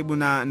Farmers karibu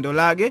na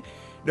Ndolage.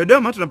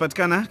 Dodoma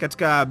tunapatikana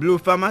katika Blue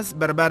Farmers,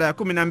 barabara ya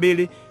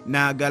 12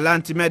 na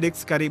Galanti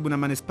Medics karibu na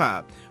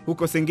Manispaa.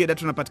 Huko Singida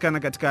tunapatikana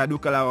katika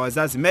duka la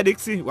Wazazi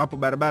Medics, wapo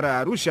barabara ya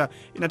Arusha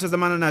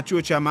inatazamana na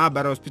chuo cha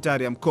maabara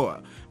hospitali ya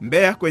mkoa.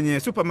 Mbeya kwenye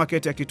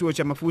supermarket ya kituo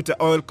cha mafuta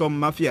Oilcom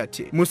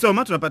Mafiati.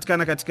 Musoma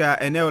tunapatikana katika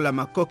eneo la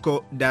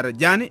Makoko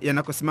Darajani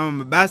yanakosimama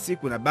mabasi,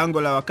 kuna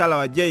bango la wakala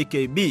wa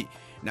JKB.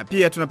 Na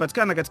pia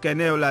tunapatikana katika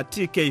eneo la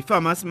TK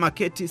Farmers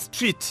Market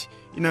Street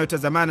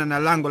inayotazamana na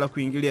lango la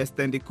kuingilia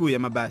stendi kuu ya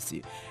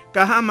mabasi.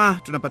 Kahama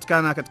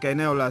tunapatikana katika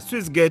eneo la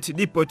Swissgate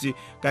Depot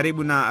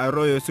karibu na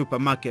Royal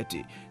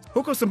Supermarket.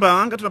 Huko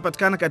Sumbawanga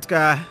tunapatikana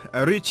katika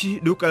Richi,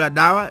 duka la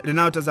dawa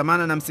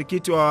linalotazamana na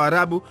msikiti wa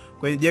Waarabu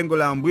kwenye jengo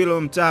la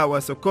Mbwilo, mtaa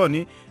wa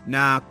Sokoni,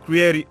 na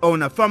Krieri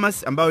Owner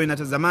Farmers ambayo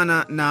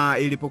inatazamana na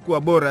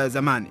ilipokuwa bora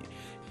zamani.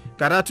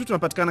 Karatu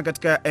tunapatikana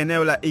katika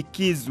eneo la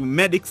Ikizu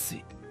Medics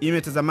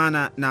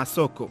imetazamana na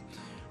soko.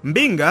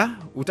 Mbinga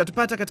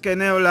utatupata katika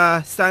eneo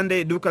la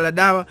Sunday, duka la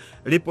dawa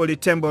lipo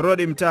Litembo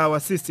Road, mtaa wa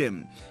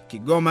System.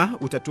 Kigoma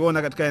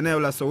utatuona katika eneo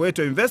la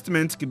Soweto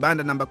Investment,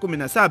 kibanda namba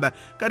 17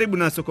 karibu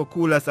na soko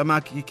kuu la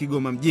samaki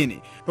Kigoma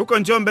mjini. Huko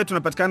Njombe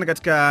tunapatikana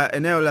katika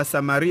eneo la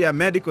Samaria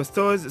Medical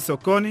Stores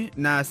Sokoni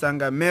na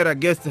Sangamera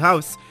Guest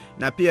House,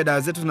 na pia dawa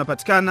zetu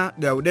tunapatikana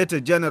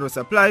Gaudete General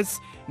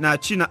Supplies na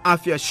China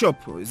Afya Shop,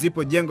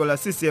 zipo jengo la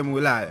CCM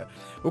wilaya.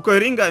 Huko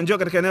Iringa njoo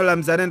katika eneo la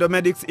Mzalendo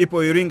Medics,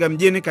 ipo Iringa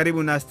mjini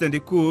karibu na stendi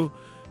kuu,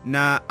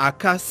 na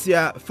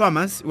Acacia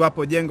Farmers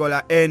wapo jengo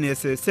la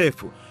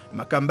NSSF.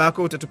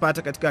 Makambako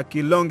utatupata katika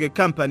Kilonge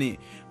Company.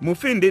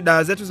 Mufindi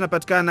dawa zetu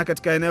zinapatikana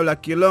katika eneo la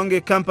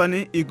Kilonge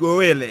Company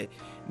Igowele,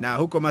 na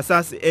huko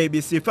Masasi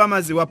ABC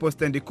Farmers wapo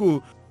stendi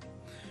kuu.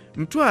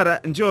 Mtwara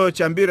njoo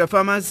Chambira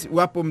Farmers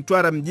wapo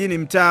Mtwara mjini,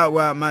 mtaa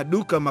wa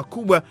maduka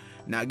makubwa,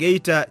 na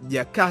Geita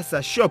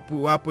Jakasa Shop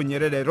wapo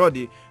Nyerere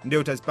Road, ndio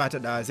utazipata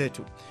dawa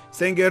zetu.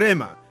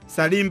 Sengerema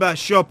Salimba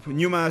Shop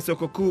nyuma ya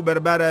soko kuu,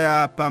 barabara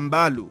ya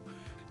Pambalu.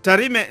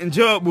 Tarime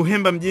njoo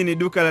Buhemba mjini,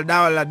 duka la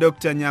dawa la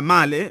Dr.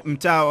 Nyamale,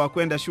 mtaa wa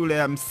kwenda shule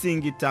ya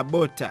msingi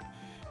Tabota.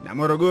 Na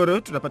Morogoro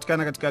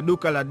tunapatikana katika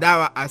duka la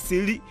dawa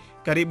Asili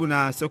karibu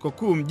na soko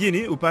kuu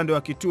mjini, upande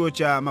wa kituo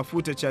cha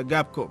mafuta cha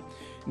Gapco.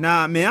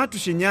 Na Meatu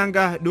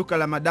Shinyanga, duka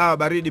la madawa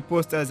baridi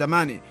posta ya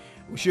zamani,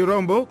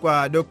 Ushirombo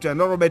kwa Dr.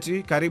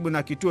 Norobert karibu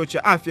na kituo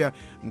cha afya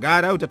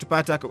Ngara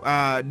utatupata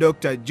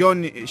Dr.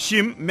 John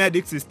Shim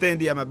Medics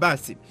stand ya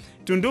mabasi.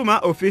 Tunduma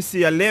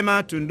ofisi ya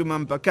Lema Tunduma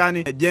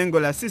mpakani jengo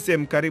la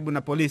CCM karibu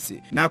na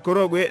polisi. Na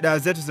Korogwe dawa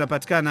zetu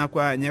zinapatikana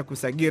kwa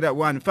Nyakusagira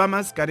One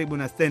Farmers karibu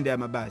na stand ya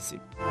mabasi.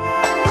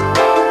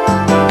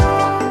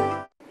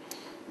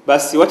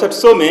 Basi wacha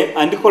tusome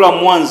andiko la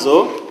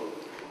Mwanzo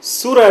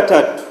sura ya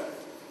 3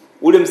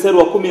 ule mstari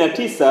wa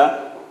 19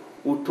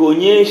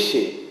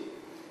 utuonyeshe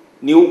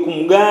ni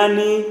hukumu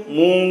gani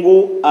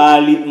Mungu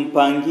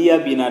alimpangia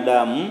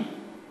binadamu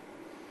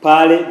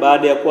pale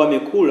baada ya kuwa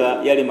amekula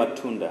yale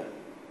matunda.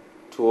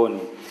 Tuone.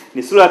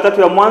 Ni sura ya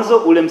 3 ya Mwanzo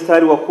ule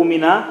mstari wa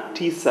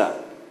 19.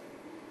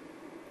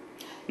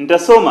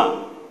 Nitasoma.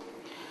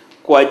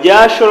 Kwa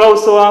jasho la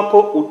uso wako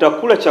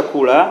utakula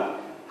chakula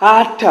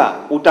hata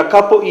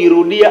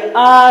utakapoirudia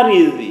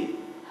ardhi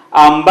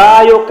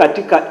ambayo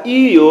katika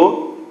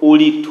hiyo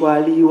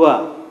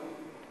ulitwaliwa.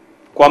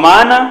 Kwa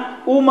maana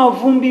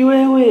umavumbi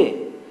wewe,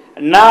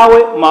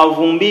 nawe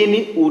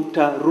mavumbini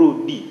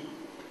utarudi.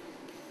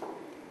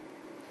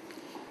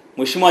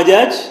 Mheshimiwa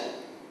Jaji,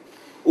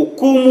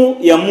 hukumu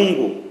ya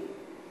Mungu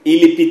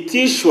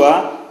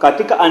ilipitishwa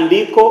katika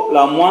andiko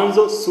la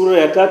Mwanzo sura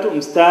ya 3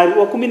 mstari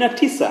wa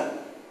 19.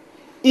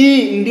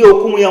 Hii ndio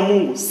hukumu ya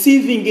Mungu, si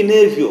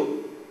vinginevyo.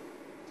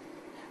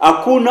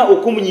 Hakuna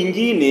hukumu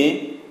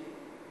nyingine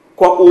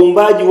kwa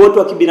uumbaji wote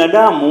wa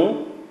kibinadamu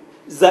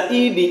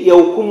zaidi ya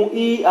hukumu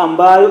hii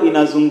ambayo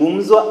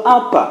inazungumzwa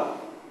hapa.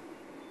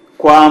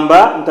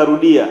 Kwamba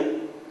nitarudia,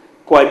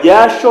 kwa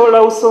jasho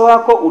la uso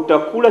wako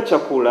utakula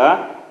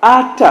chakula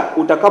hata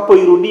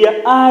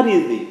utakapoirudia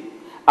ardhi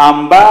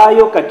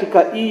ambayo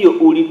katika hiyo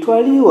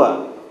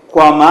ulitwaliwa.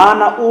 Kwa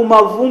maana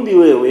umavumbi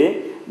wewe,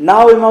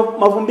 nawe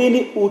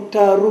mavumbini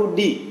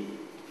utarudi.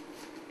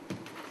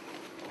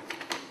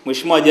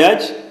 Mheshimiwa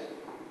Jaji,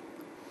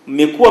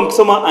 mmekuwa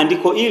mkisoma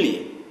andiko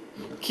hili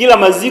kila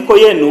maziko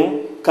yenu,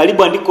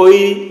 karibu andiko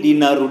hili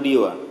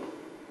linarudiwa.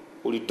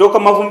 Ulitoka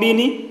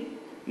mavumbini,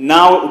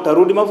 nawe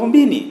utarudi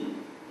mavumbini.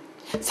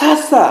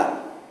 Sasa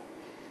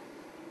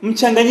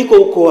mchanganyiko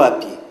uko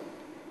wapi?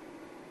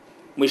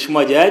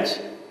 Mheshimiwa Jaji,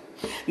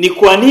 ni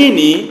kwa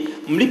nini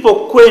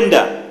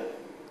mlipokwenda,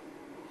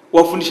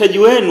 wafundishaji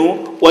wenu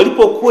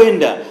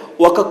walipokwenda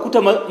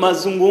wakakuta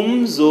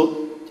mazungumzo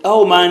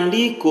au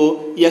maandiko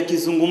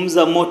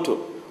yakizungumza moto,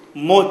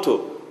 moto,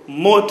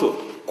 moto,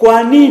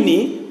 kwa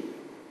nini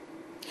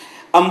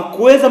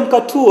amkuweza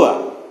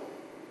mkatua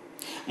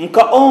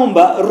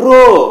mkaomba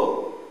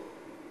roho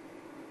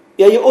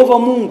ya Yehova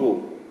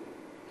Mungu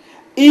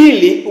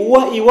ili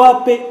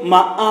iwape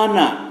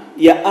maana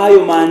ya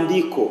hayo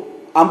maandiko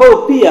ambayo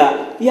pia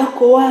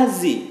yako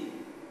wazi,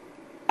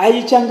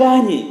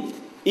 haichanganyi,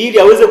 ili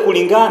aweze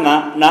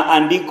kulingana na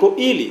andiko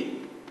hili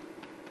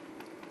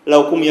la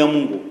hukumu ya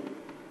Mungu,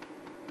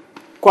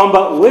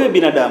 kwamba wewe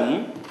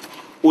binadamu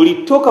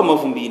ulitoka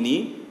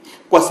mavumbini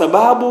kwa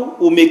sababu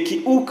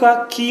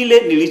umekiuka kile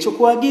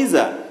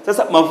nilichokuagiza.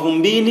 Sasa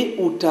mavumbini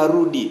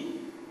utarudi.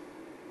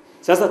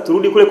 Sasa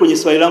turudi kule kwenye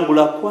swali langu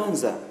la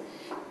kwanza.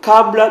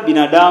 Kabla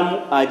binadamu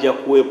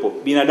hajakuwepo,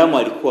 binadamu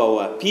alikuwa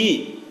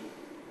wapi?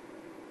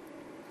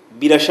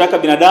 Bila shaka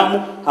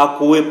binadamu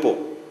hakuwepo.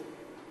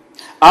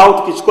 Au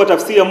tukichukua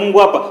tafsiri ya Mungu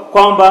hapa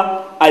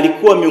kwamba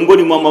alikuwa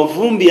miongoni mwa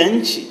mavumbi ya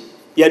nchi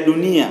ya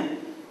dunia,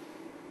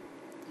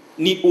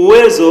 ni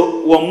uwezo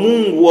wa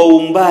Mungu wa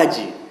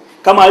uumbaji,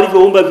 kama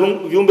alivyoumba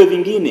viumbe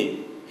vingine,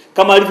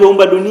 kama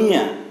alivyoumba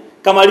dunia,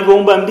 kama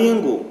alivyoumba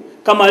mbingu,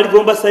 kama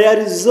alivyoumba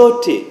sayari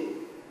zote.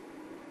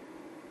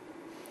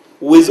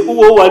 Uwezo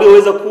huo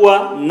alioweza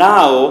kuwa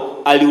nao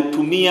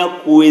aliutumia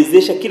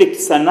kuwezesha kile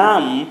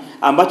kisanamu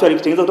ambacho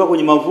alikitengeneza kutoka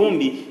kwenye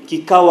mavumbi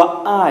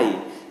kikawa hai.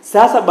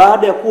 Sasa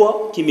baada ya kuwa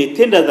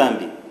kimetenda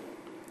dhambi,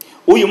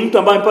 huyu mtu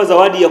ambaye amepewa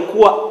zawadi ya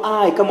kuwa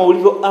hai kama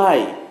ulivyo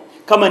hai,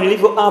 kama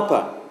nilivyo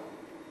hapa,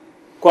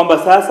 kwamba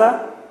sasa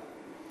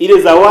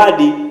ile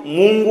zawadi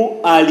Mungu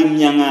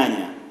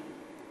alimnyang'anya,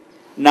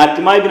 na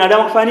hatimaye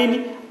binadamu kufanya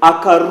nini?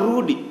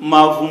 Akarudi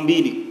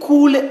mavumbini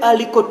kule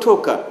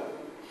alikotoka,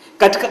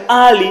 katika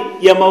hali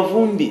ya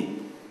mavumbi.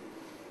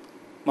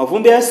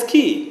 Mavumbi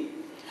hayasikii,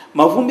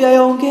 mavumbi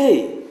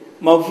hayaongei,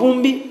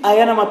 mavumbi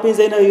hayana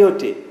mapenzi aina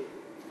yoyote.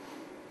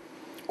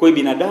 Kwa hiyo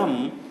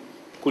binadamu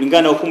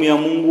kulingana na hukumu ya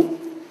Mungu,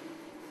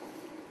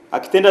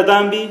 akitenda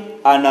dhambi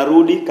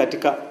anarudi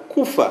katika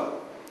kufa,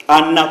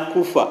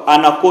 anakufa,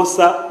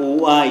 anakosa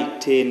uhai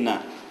tena.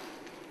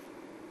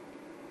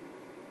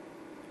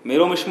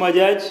 Mero Mheshimiwa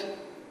Jaji,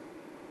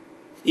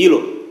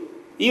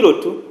 hilo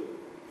tu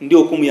ndio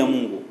hukumu ya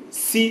Mungu,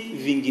 si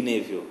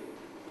vinginevyo.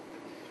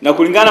 Na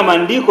kulingana na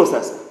maandiko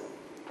sasa,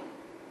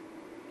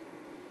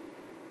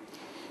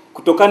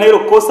 kutokana na hilo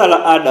kosa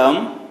la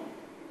Adam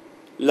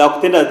la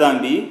kutenda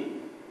dhambi,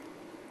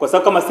 kwa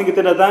sababu kama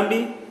singetenda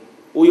dhambi,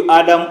 huyu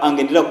Adam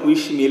angeendelea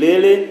kuishi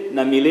milele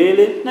na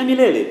milele na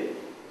milele.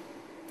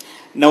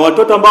 Na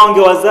watoto ambao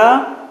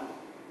angewazaa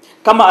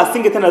kama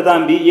asingetenda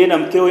dhambi, yeye na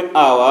mkewe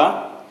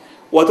Hawa,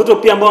 watoto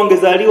pia ambao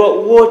wangezaliwa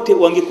wote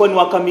wangekuwa ni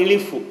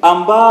wakamilifu,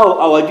 ambao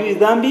hawajui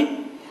dhambi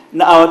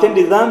na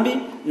hawatendi dhambi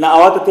na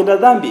hawatatenda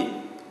dhambi,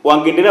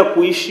 wangeendelea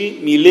kuishi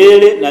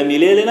milele na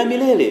milele na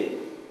milele.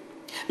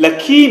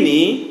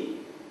 Lakini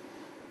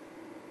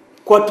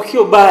kwa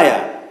tukio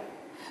baya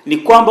ni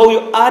kwamba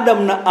huyo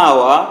Adam na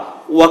Hawa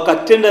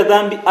wakatenda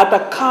dhambi hata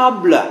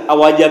kabla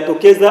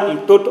hawajatokeza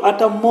mtoto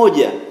hata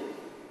mmoja.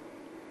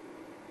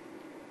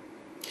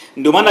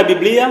 Ndio maana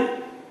Biblia,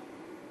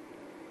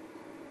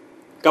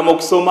 kama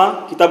ukisoma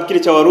kitabu kile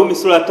cha Warumi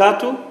sura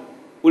 3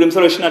 ule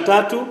mstari wa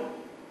 23,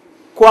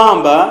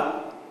 kwamba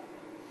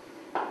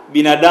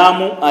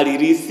binadamu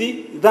alirithi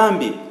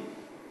dhambi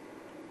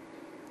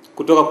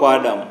kutoka kwa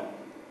Adamu.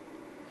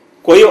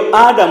 Kwa hiyo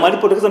Adam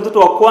alipotokeza mtoto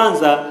wa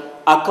kwanza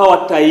akawa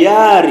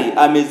tayari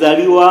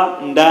amezaliwa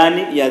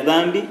ndani ya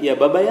dhambi ya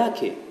baba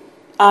yake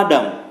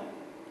Adam.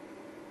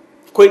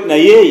 Kwa hiyo na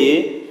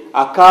yeye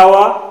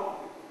akawa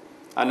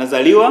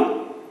anazaliwa,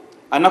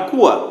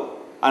 anakuwa,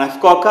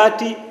 anafika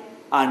wakati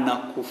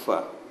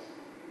anakufa.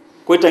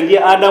 Kwa hiyo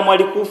tangia Adam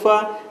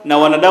alikufa, na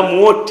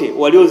wanadamu wote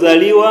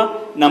waliozaliwa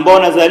na ambao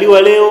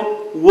wanazaliwa leo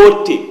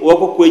wote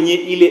wako kwenye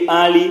ile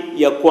hali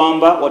ya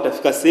kwamba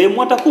watafika sehemu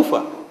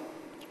watakufa.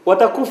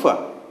 Watakufa.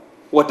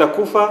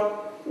 Watakufa.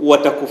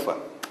 Watakufa.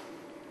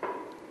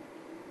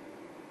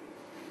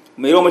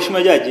 Umeelewa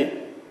mheshimiwa jaji?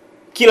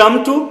 Kila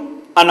mtu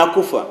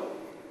anakufa.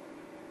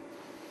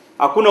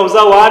 Hakuna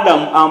uzao wa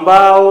Adam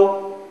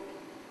ambao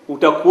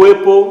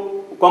utakuwepo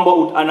kwamba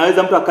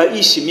anaweza mtu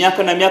akaishi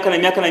miaka na miaka na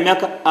miaka na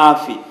miaka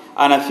afi.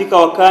 Anafika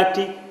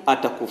wakati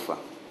atakufa.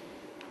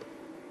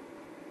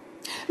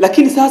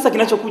 Lakini sasa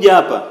kinachokuja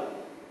hapa,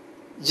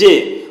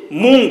 je,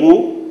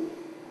 Mungu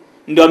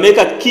ndio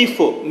ameweka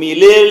kifo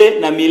milele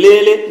na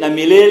milele na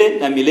milele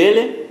na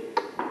milele?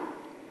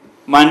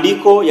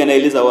 Maandiko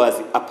yanaeleza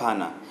wazi,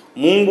 hapana.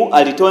 Mungu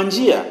alitoa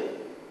njia.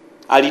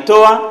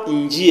 Alitoa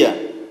njia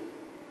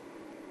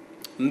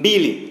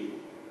mbili.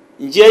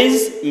 Njia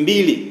hizi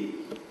mbili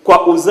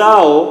kwa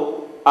uzao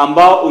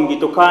ambao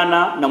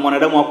ungetokana na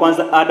mwanadamu wa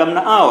kwanza Adam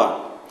na Hawa.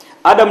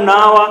 Adam na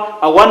Hawa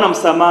hawana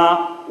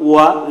msamaha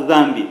wa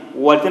dhambi.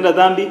 Walitenda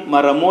dhambi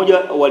mara moja,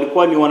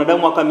 walikuwa ni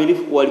wanadamu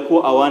wakamilifu,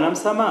 walikuwa hawana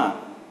msamaha.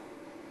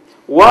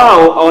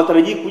 Wao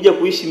hawatarajii kuja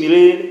kuishi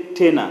milele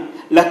tena.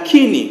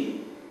 Lakini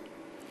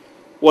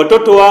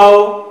watoto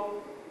wao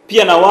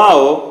pia na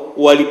wao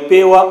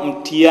walipewa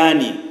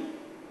mtihani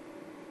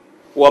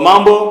wa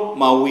mambo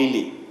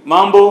mawili.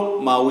 Mambo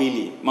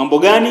mawili. Mambo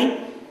gani?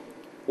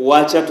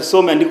 Wacha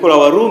tusome andiko la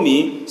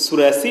Warumi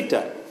sura ya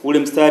 6 ule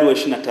mstari wa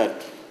 23.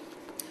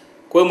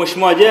 Kwa hiyo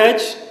mheshimiwa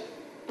judge,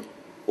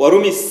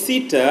 Warumi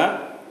 6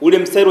 ule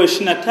mstari wa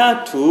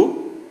 23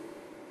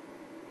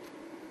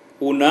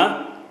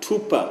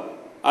 unatupa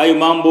hayo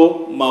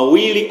mambo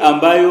mawili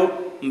ambayo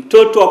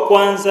mtoto wa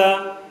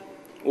kwanza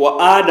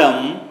wa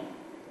Adam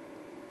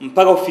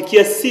mpaka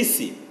kufikia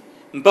sisi,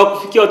 mpaka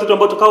kufikia watoto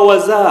ambao tukao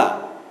wazaa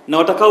na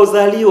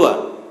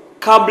watakaozaliwa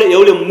kabla ya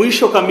ule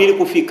mwisho kamili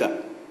kufika,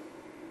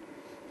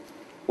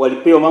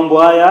 walipewa mambo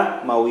haya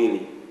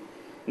mawili.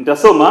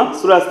 Nitasoma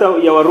sura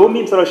ya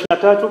Warumi mstari wa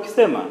 23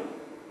 ukisema,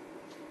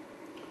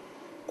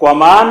 kwa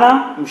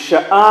maana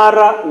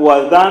mshahara wa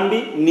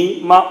dhambi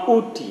ni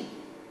mauti,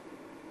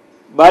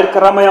 bali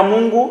karama ya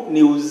Mungu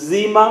ni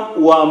uzima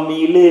wa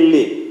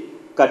milele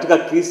katika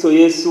Kristo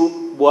Yesu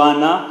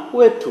Bwana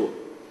wetu.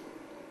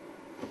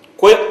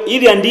 Kwa hiyo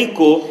hili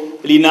andiko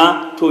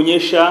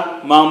linatuonyesha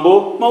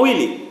mambo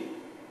mawili,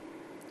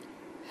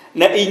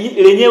 na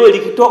lenyewe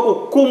likitoa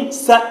hukumu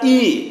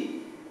sahihi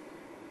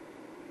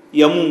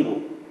ya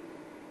Mungu.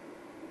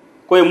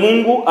 Kwa hiyo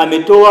Mungu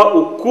ametoa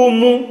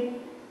hukumu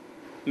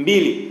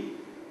mbili.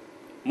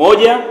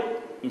 Moja,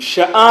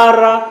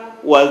 mshahara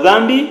wa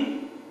dhambi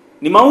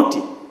ni mauti.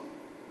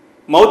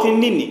 Mauti ni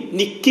nini?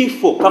 Ni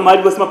kifo, kama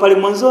alivyosema pale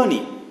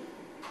mwanzoni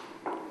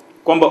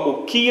kwamba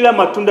ukila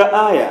matunda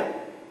haya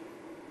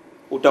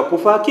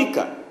utakufa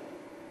hakika.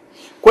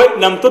 Kwa hiyo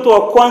na mtoto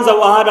wa kwanza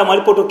wa Adam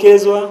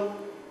alipotokezwa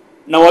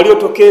na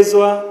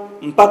waliotokezwa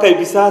mpaka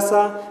hivi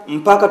sasa,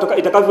 mpaka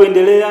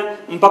itakavyoendelea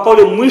mpaka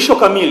ule mwisho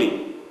kamili,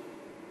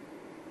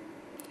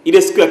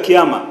 ile siku ya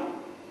kiyama,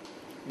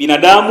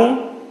 binadamu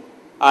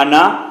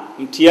ana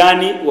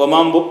mtihani wa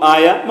mambo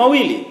haya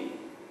mawili.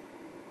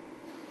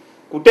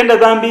 Kutenda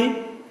dhambi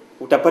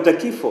utapata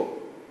kifo,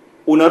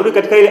 unarudi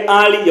katika ile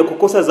hali ya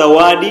kukosa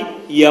zawadi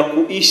ya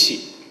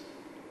kuishi.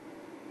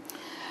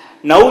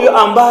 Na huyo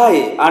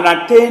ambaye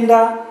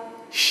anatenda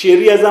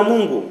sheria za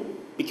Mungu,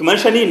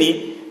 ikimaanisha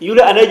nini?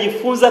 Yule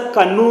anayejifunza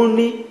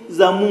kanuni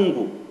za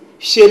Mungu,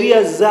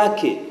 sheria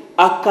zake,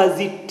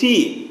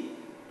 akazitii,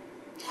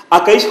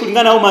 akaishi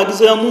kulingana na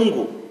maagizo ya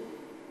Mungu,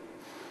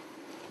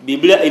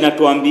 Biblia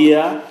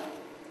inatuambia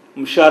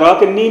mshahara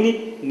wake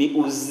nini? Ni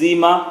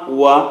uzima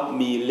wa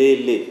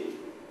milele.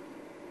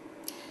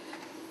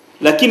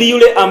 Lakini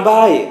yule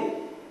ambaye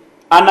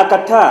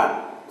anakataa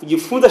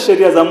kujifunza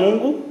sheria za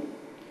Mungu,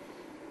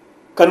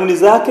 kanuni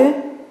zake,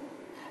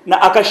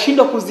 na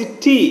akashindwa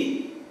kuzitii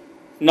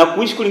na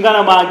kuishi kulingana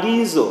na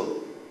maagizo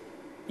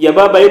ya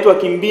Baba yetu wa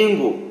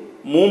kimbingu,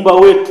 muumba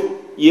wetu,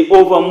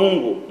 Yehova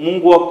Mungu,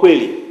 Mungu wa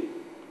kweli,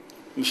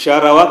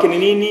 mshahara wake ni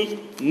nini?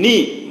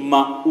 Ni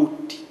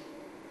mauti,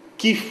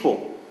 kifo.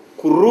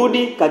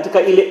 kurudi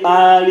katika ile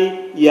hali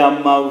ya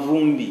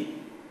mavumbi,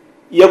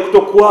 ya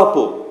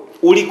kutokuwapo.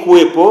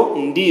 Ulikuwepo,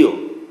 ndio.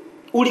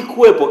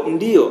 Ulikuwepo,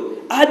 ndio.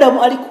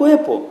 Adamu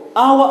alikuwepo,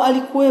 Hawa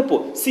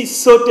alikuwepo. Si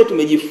sote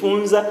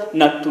tumejifunza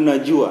na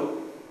tunajua.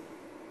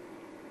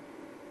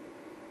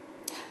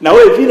 Na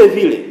wewe vile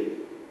vile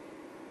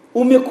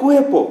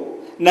umekuwepo,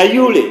 na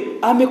yule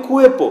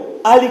amekuwepo,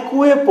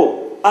 alikuwepo,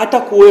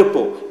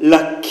 atakuwepo.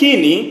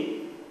 Lakini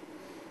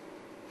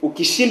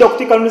ukishindwa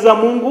kutii kanuni za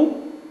Mungu,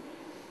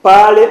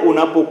 pale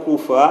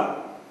unapokufa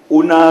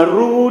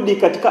unarudi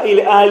katika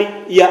ile hali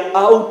ya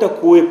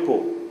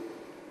hautakuwepo.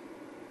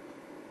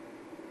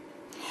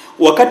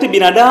 Wakati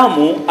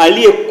binadamu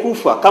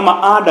aliyekufa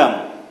kama Adamu,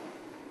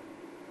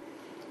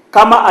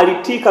 kama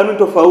alitii kanuni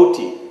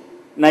tofauti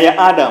na ya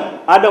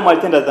Adamu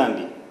alitenda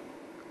dhambi,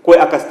 kwa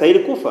hiyo akastahili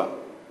kufa.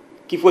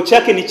 Kifo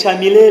chake ni cha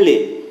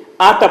milele.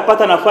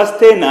 Hatapata nafasi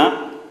tena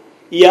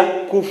ya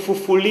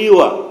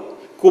kufufuliwa,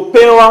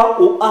 kupewa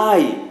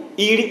uhai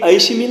ili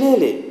aishi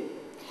milele.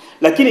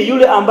 Lakini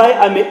yule ambaye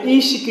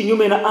ameishi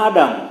kinyume na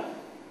Adamu,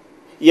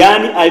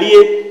 yani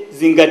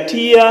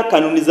aliyezingatia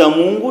kanuni za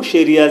Mungu,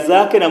 sheria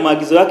zake na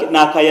maagizo yake,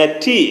 na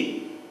akayatii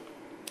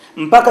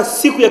mpaka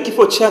siku ya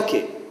kifo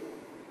chake,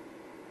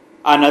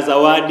 ana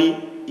zawadi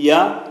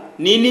ya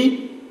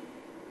nini?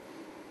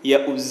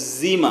 Ya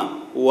uzima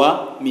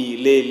wa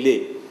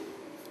milele.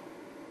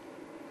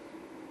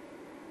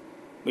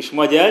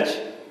 Mheshimiwa Jaji,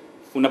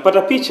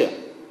 unapata picha?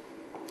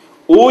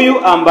 Huyu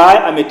ambaye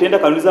ametenda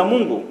kanuni za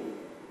Mungu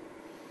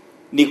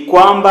ni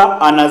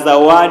kwamba ana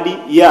zawadi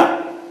ya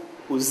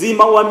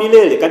uzima wa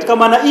milele. Katika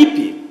maana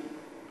ipi?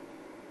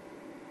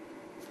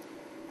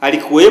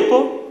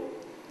 Alikuwepo,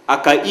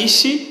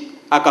 akaishi,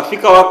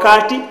 akafika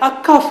wakati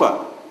akafa,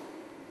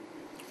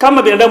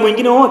 kama binadamu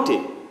wengine wote.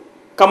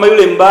 Kama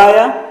yule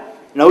mbaya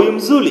na huyu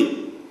mzuri,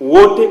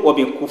 wote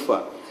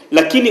wamekufa.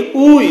 Lakini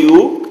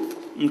huyu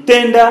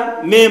mtenda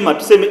mema,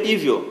 tuseme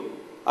hivyo,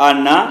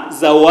 ana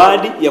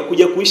zawadi ya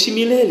kuja kuishi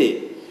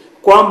milele,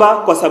 kwamba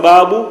kwa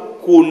sababu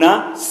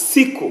kuna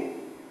siku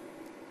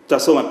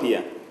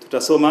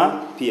tutasoma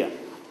pia.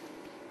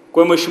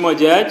 Kwa Mheshimiwa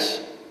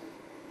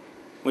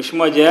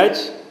Jaji,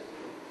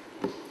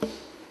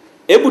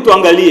 hebu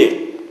tuangalie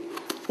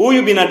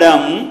huyu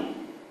binadamu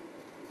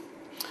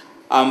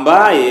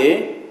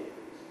ambaye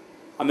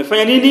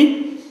amefanya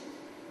nini?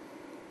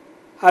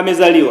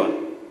 Amezaliwa.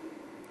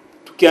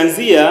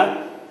 Tukianzia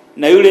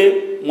na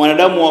yule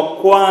mwanadamu wa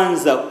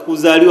kwanza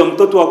kuzaliwa,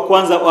 mtoto wa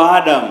kwanza wa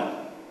Adamu.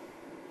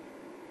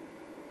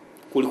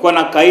 Kulikuwa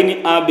na Kaini,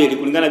 Abeli,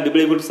 kulingana na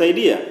Biblia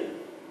ilivyotusaidia.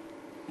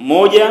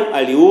 Mmoja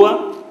aliua,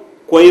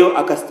 kwa hiyo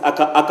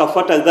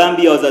akafuata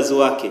dhambi ya wazazi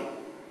wake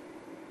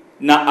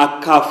na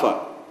akafa.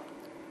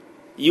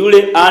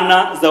 Yule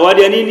ana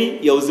zawadi ya nini?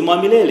 Ya uzima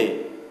wa milele.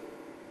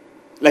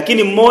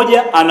 Lakini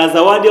mmoja ana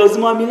zawadi ya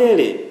uzima wa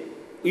milele,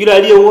 yule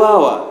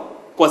aliyeuawa,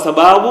 kwa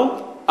sababu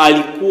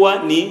alikuwa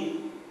ni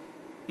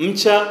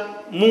mcha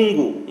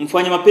Mungu,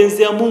 mfanya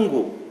mapenzi ya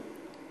Mungu.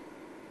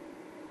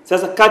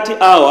 Sasa kati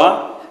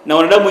hawa na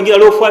wanadamu wengine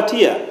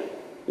waliofuatia,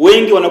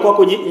 wengi wanakuwa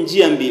kwenye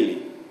njia mbili,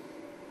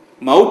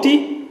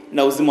 mauti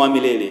na uzima wa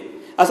milele.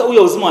 Sasa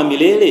huyo uzima wa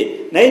milele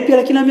na yeye pia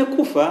lakini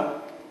amekufa,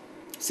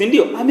 si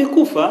ndio?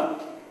 Amekufa.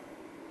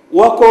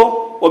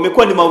 Wako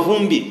wamekuwa ni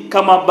mavumbi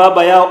kama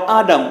baba yao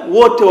Adamu,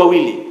 wote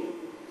wawili,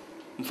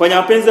 mfanya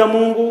mapenzi ya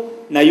Mungu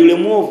na yule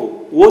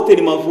mwovu, wote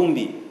ni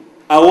mavumbi,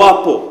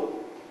 hawapo.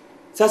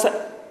 Sasa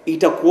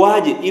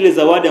itakuwaje ile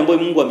zawadi ambayo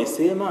Mungu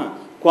amesema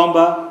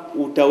kwamba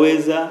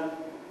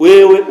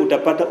wewe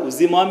utapata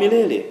uzima wa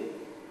milele?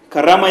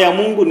 Karama ya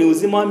Mungu ni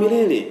uzima wa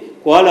milele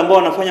kwa wale ambao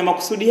wanafanya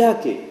makusudi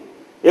yake.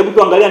 Hebu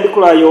tuangalie andiko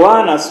la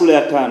Yohana sura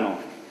ya 5.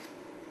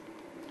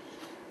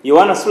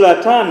 Yohana sura ya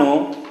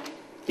 5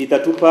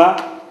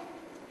 itatupa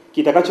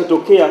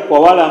kitakachotokea kwa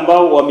wale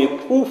ambao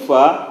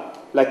wamekufa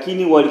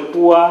lakini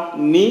walikuwa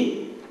ni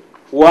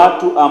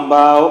watu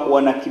ambao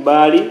wana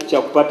kibali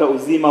cha kupata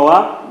uzima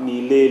wa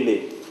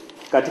milele.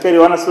 Katika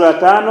Yohana sura ya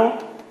 5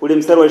 ule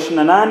mstari wa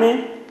 28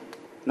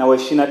 na wa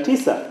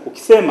 29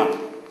 ukisema,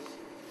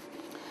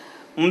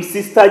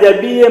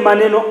 msistajabie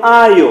maneno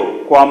hayo,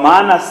 kwa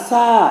maana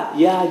saa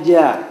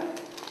yaja.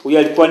 Huyo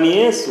alikuwa ni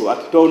Yesu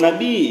akitoa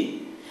unabii,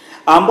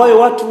 ambayo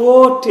watu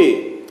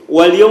wote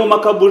waliomo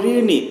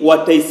makaburini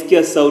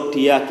wataisikia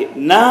sauti yake,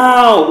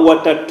 nao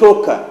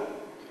watatoka,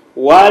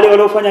 wale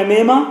waliofanya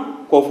mema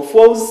kwa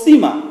ufufuo wa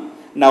uzima,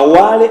 na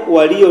wale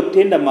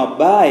waliotenda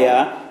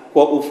mabaya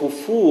kwa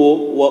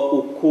ufufuo wa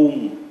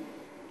hukumu.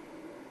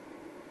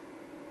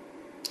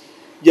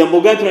 Jambo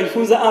gani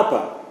tunajifunza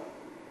hapa?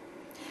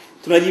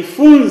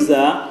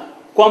 Tunajifunza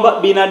kwamba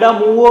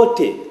binadamu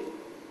wote,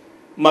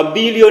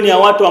 mabilioni ya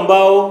watu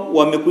ambao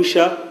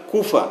wamekwisha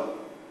kufa,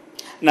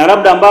 na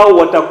labda ambao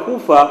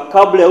watakufa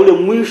kabla ya ule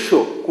mwisho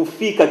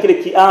kufika, kile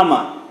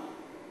kiama,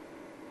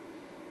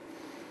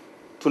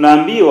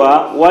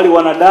 tunaambiwa wale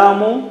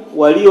wanadamu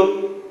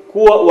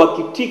waliokuwa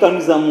wakitii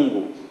kanuni za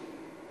Mungu,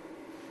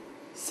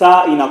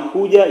 saa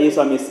inakuja,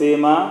 Yesu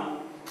amesema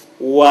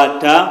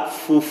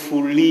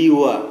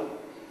watafufuliwa,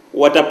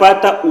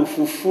 watapata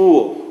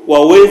ufufuo,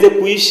 waweze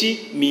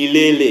kuishi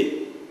milele.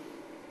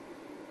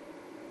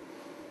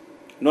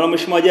 Naona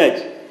mheshimiwa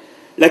jaji.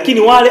 Lakini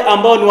wale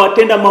ambao ni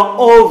watenda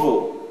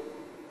maovu,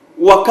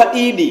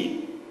 wakaidi,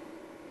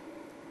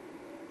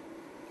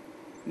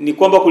 ni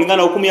kwamba kulingana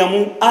na hukumu ya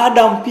Mungu,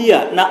 Adam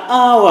pia na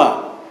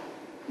Hawa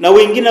na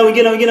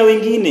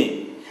wengine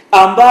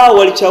ambao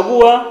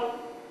walichagua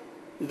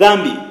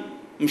dhambi,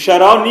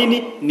 mshahara wao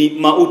nini? Ni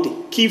mauti,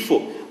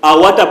 kifo.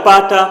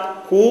 Hawatapata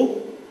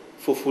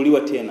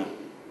kufufuliwa tena,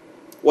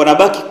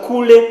 wanabaki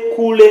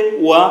kule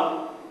wa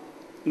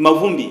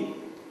mavumbi.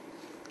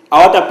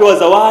 Hawatapewa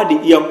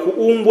zawadi ya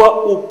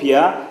kuumbwa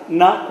upya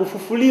na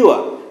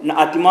kufufuliwa na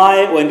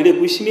hatimaye waendelee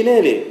kuishi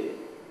milele.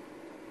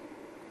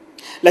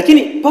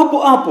 Lakini papo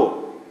hapo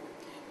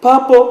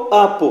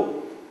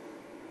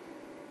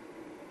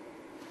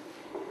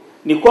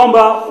ni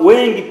kwamba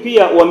wengi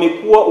pia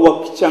wamekuwa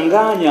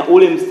wakichanganya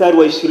ule mstari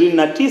wa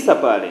 29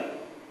 pale,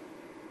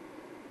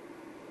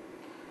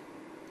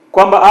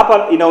 kwamba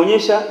hapa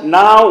inaonyesha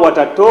nao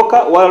watatoka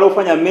wale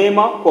waliofanya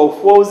mema kwa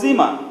ufufuo wa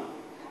uzima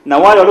na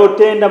wale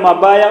waliotenda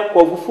mabaya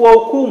kwa ufufuo wa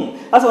hukumu.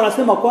 Sasa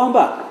wanasema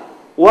kwamba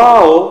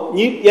wao,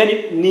 yani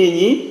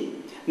ninyi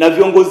na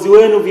viongozi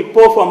wenu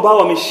vipofu ambao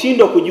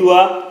wameshindwa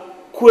kujua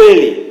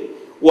kweli,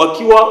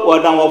 wakiwa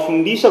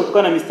wanawafundisha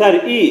kutokana na mistari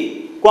hii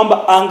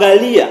kwamba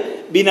angalia,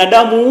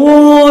 binadamu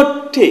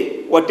wote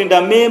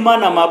watenda mema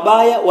na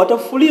mabaya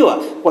watafufuliwa,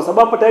 kwa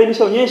sababu tayari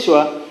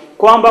ilishaonyeshwa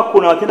kwamba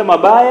kuna watenda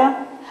mabaya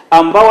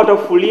ambao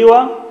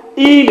watafufuliwa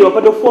ili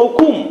wapate ufufuo wa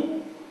hukumu.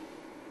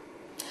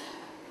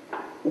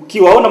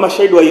 Ukiwaona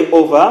mashahidi wa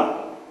Yehova,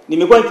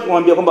 nimekuwa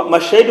nikikwambia kwamba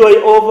mashahidi wa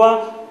Yehova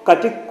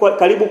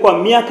karibu kwa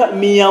miaka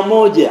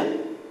 100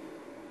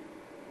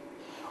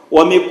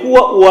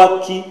 wamekuwa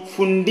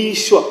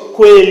wakifundishwa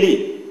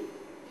kweli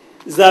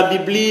za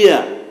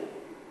Biblia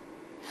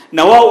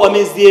na wao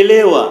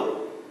wamezielewa.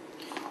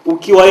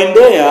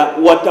 Ukiwaendea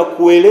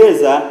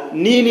watakueleza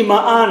nini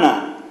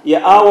maana ya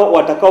hawa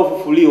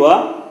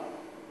watakaofufuliwa,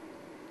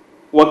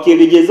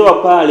 wakielezewa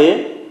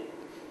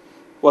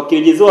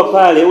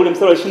pale ule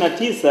mstari wa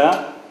 29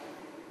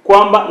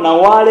 kwamba na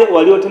wale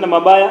waliotenda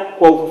mabaya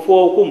kwa ufufuo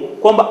wa hukumu,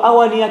 kwamba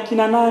hawa ni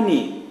akina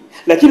nani.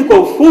 Lakini kwa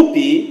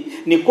ufupi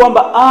ni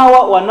kwamba hawa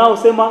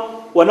wanaosema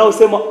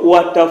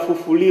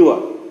watafufuliwa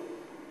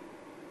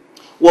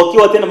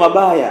wakiwa tena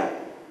mabaya,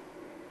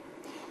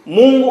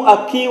 Mungu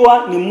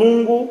akiwa ni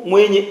Mungu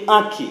mwenye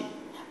haki,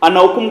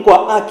 anahukumu kwa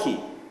haki.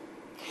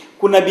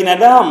 Kuna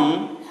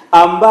binadamu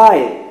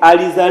ambaye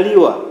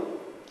alizaliwa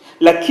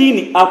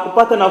lakini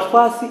hakupata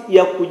nafasi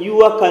ya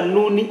kujua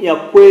kanuni ya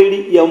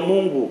kweli ya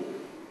Mungu,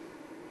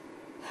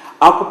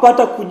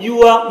 hakupata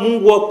kujua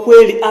Mungu wa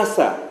kweli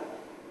hasa.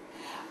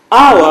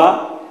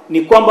 Hawa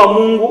ni kwamba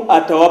Mungu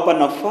atawapa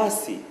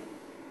nafasi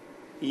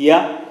ya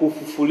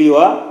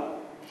kufufuliwa.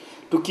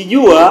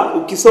 Tukijua,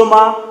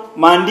 ukisoma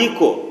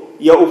maandiko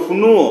ya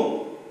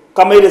Ufunuo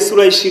kama ile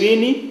sura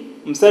 20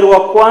 mstari wa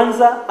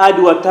 1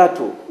 hadi wa 3,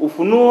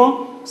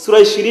 Ufunuo sura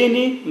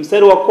 20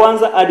 mstari wa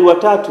 1 hadi wa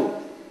 3,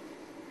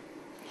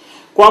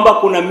 kwamba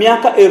kuna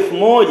miaka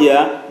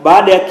 1000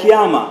 baada ya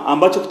kiyama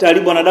ambacho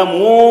kitaharibu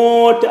wanadamu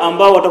wote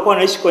ambao watakuwa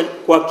wanaishi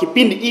kwa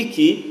kipindi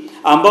hiki,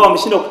 ambao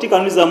wameshindwa kutii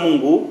kanuni za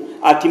Mungu.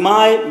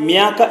 Hatimaye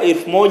miaka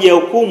 1000 ya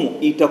hukumu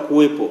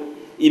itakuwepo,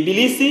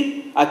 Ibilisi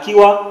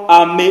akiwa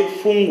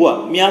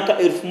amefungwa miaka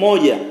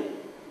 1000.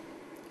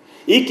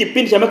 Hii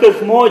kipindi cha miaka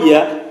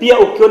 1000 pia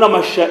ukiona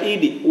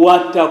mashahidi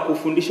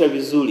watakufundisha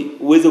vizuri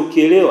uweze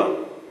ukielewa.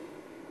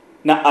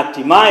 Na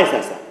hatimaye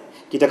sasa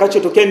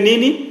kitakachotokea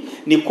nini?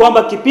 Ni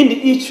kwamba kipindi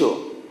hicho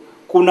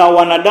kuna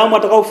wanadamu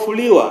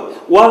watakaofufuliwa,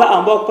 wala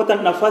ambao kupata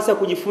nafasi ya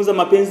kujifunza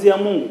mapenzi ya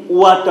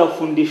Mungu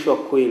watafundishwa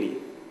kweli.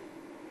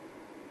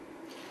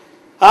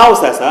 Hao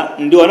sasa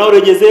ndio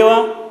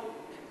wanaorejezewa,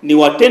 ni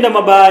watenda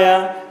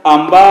mabaya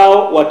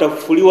ambao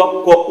watafufuliwa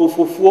kwa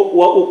ufufuo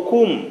wa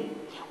hukumu.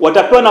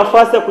 Watapewa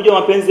nafasi ya kujua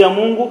mapenzi ya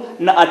Mungu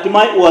na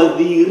hatimaye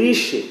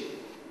wadhihirishe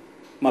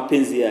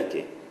mapenzi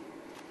yake.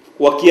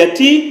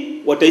 Wakiatii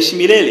wataishi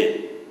milele,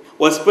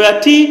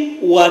 wasipoyatii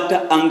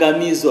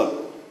wataangamizwa.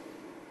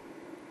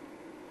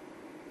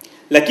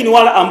 Lakini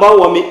wale ambao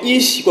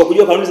wameishi kwa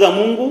kujua kanuni za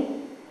Mungu,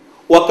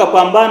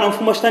 wakapambana na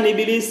mfumo wa shetani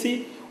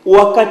Ibilisi,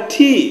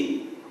 wakatii,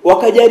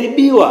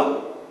 wakajaribiwa,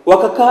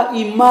 wakakaa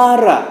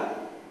imara,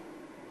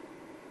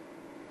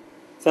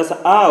 sasa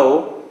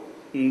hao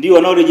ndio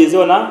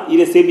wanaorejezewa na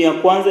ile sehemu ya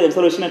kwanza ya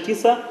mstari wa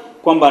 29,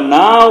 kwamba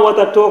nao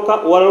watatoka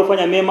wale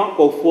waliofanya mema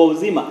kwa ufufuo wa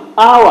uzima.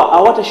 Hawa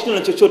hawatashindwa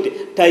na chochote,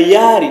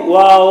 tayari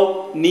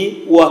wao ni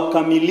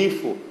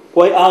wakamilifu,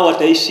 kwa hiyo hao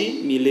wataishi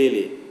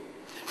milele.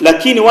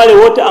 Lakini wale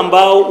wote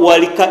ambao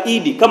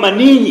walikaidi, kama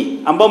ninyi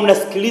ambao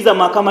mnasikiliza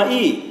mahakama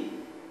hii,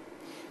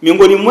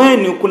 miongoni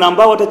mwenu kuna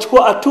ambao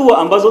watachukua hatua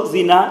ambazo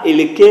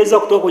zinaelekezwa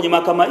kutoka kwenye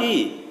mahakama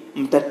hii,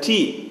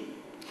 mtatii.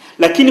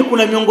 Lakini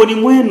kuna miongoni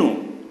mwenu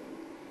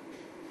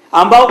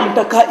ambao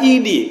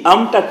mtakaidi,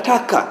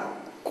 hamtataka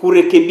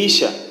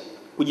kurekebisha,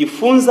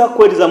 kujifunza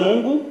kweli za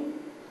Mungu,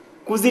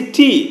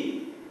 kuzitii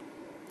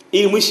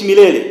ili mwishi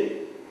milele.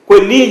 Kwa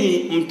ninyi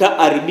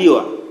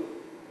mtaharibiwa.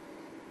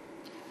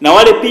 Na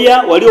wale pia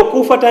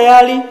waliokufa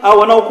tayari au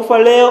wanaokufa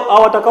leo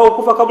au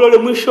watakaokufa kabla ule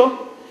mwisho,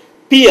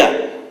 pia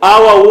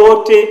hawa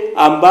wote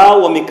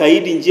ambao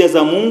wamekaidi njia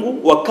za Mungu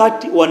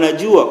wakati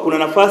wanajua kuna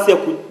nafasi ya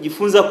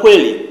kujifunza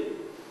kweli,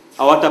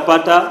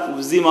 hawatapata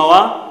uzima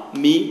wa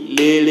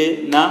milele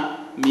na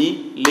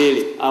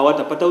milele.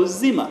 Hawatapata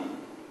uzima.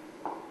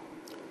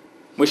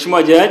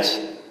 Mheshimiwa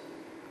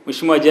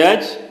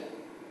Jaji,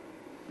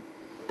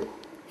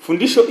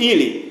 fundisho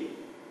hili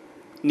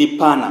ni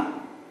pana,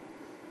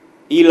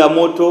 ila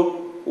moto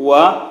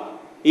wa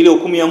ile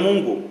hukumu ya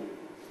Mungu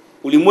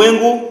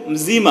ulimwengu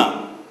mzima,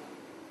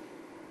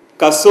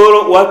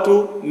 kasoro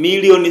watu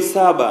milioni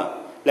 7,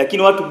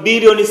 lakini watu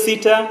bilioni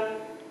 6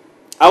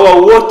 hawa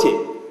wote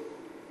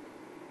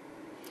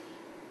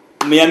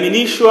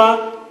umeaminishwa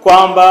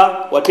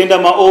kwamba watenda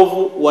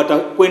maovu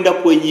watakwenda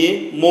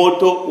kwenye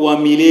moto wa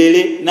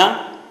milele na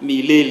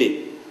milele.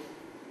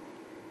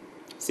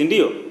 Si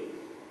ndio?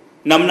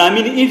 Na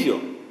mnaamini hivyo,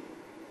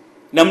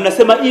 na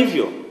mnasema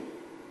hivyo,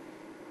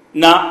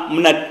 na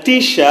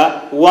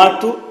mnatisha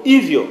watu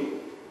hivyo.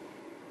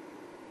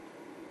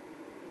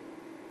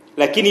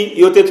 Lakini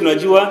yote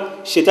tunajua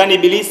shetani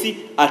ibilisi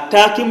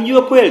hataki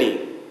mjue kweli,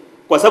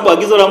 kwa sababu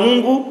agizo la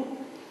Mungu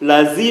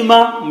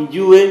lazima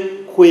mjue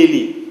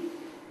kweli.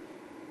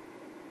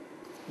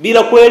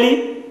 Bila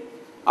kweli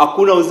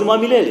hakuna uzima wa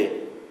milele.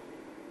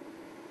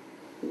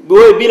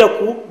 Wewe bila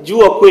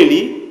kujua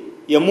kweli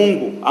ya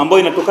Mungu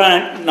ambayo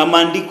inatokana na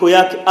maandiko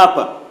yake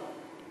hapa,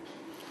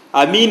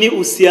 amini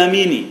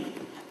usiamini,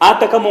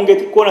 hata kama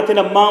ungekuwa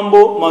unatenda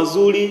mambo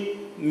mazuri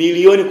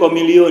milioni kwa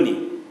milioni,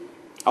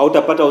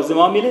 hautapata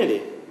uzima wa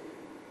milele.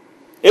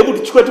 Hebu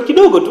tuchukue tu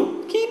kidogo tu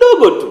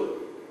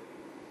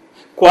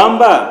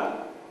kwamba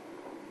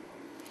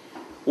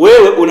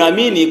wewe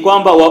unaamini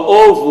kwamba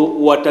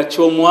waovu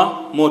watachomwa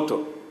moto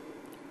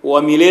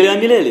wa milele na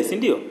milele, si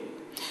ndio?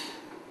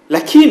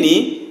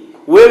 Lakini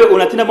wewe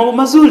unatenda mambo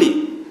mazuri,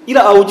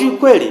 ila haujui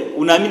kweli.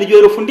 Unaamini juu ya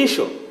hilo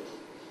fundisho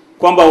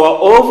kwamba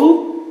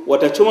waovu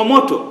watachomwa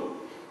moto,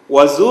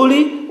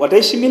 wazuri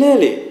wataishi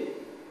milele.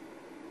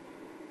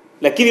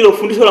 Lakini hilo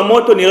fundisho la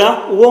moto ni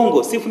la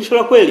uongo, si fundisho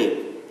la kweli.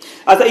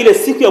 Hata ile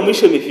siku ya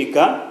mwisho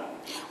imefika,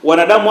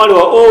 wanadamu wale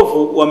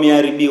waovu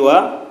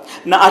wameharibiwa,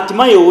 na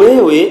hatimaye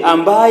wewe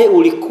ambaye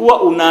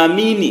ulikuwa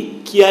unaamini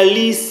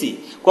kihalisi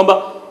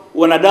kwamba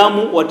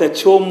wanadamu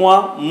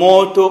watachomwa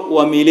moto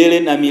wa milele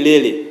na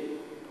milele,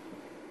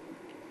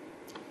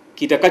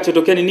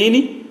 kitakachotokea ni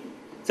nini?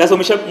 Sasa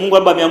Mungu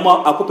labda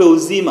ameamua akupe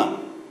uzima,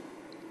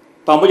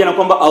 pamoja na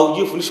kwamba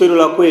haujui fundisho hilo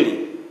la kweli.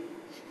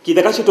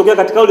 Kitakachotokea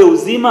katika ule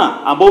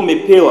uzima ambao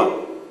umepewa,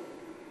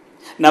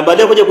 na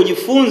baadaye kuja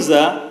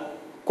kujifunza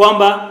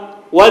kwamba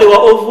wale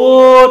waovu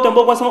wote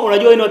ambao kwa sababu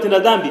unajua ni watenda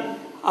dhambi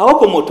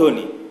hawako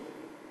motoni,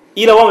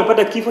 ila wao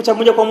wamepata kifo cha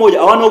moja kwa moja,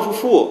 hawana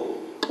ufufuo.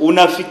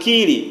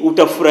 Unafikiri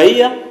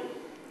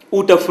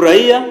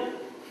utafurahia?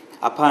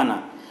 Hapana.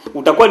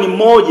 Utakuwa ni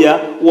mmoja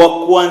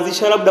wa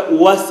kuanzisha labda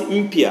uasi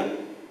mpya,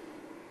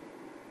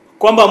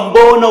 kwamba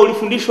mbona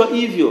ulifundishwa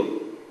hivyo.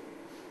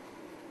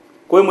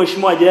 Kwa hiyo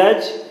Mheshimiwa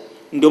Jaji,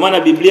 ndio maana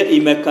Biblia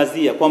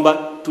imekazia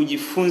kwamba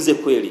tujifunze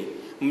kweli,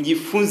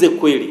 mjifunze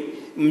kweli,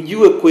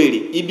 mjue kweli.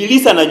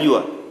 Ibilisi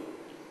anajua.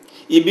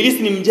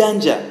 Ibilisi ni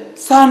mjanja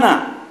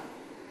sana.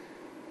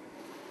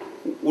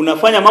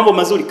 Unafanya mambo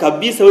mazuri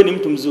kabisa, wewe ni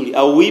mtu mzuri,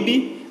 au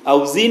uibi,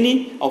 au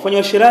zini, au fanya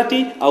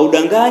uasherati, au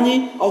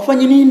danganyi, au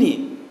fanya nini,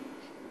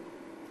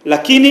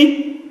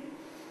 lakini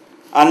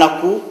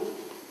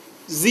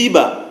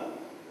anakuziba,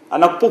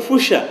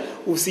 anakupofusha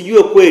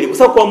usijue kweli. Kwa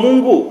sababu kwa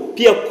Mungu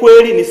pia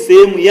kweli ni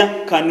sehemu ya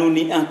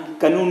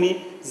kanuni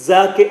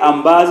zake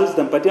ambazo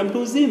zitampatia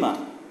mtu uzima.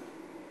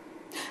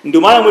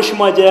 Ndio maana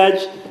Mheshimiwa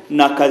Jaji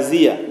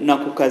na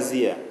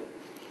kukazia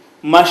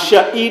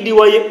mashahidi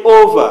wa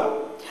Yehova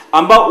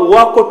ambao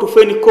wako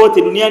tufeni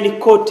kote duniani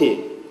kote,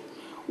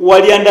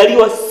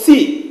 waliandaliwa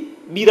si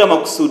bila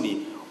makusudi.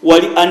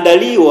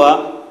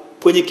 Waliandaliwa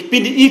kwenye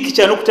kipindi hiki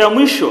cha nukta ya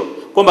mwisho,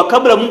 kwamba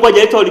kabla Mungu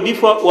hajaleta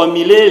uharibifu wa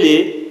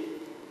milele,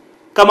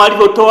 kama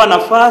alivyotoa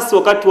nafasi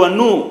wakati wa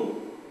Nuhu,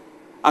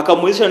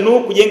 akamwezesha Nuhu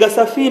kujenga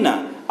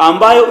safina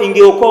ambayo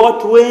ingeokoa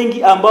watu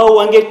wengi ambao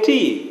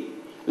wangetii,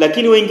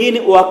 lakini wengine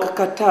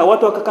wakakataa.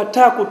 Watu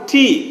wakakataa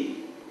kutii,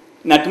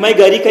 na hatimaye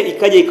gharika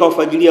ikaja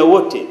ikawafagilia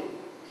wote.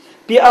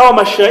 Pia hawa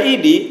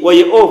mashahidi wa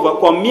Yehova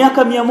kwa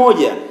miaka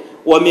 100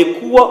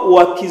 wamekuwa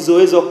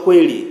wakizoezwa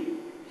kweli,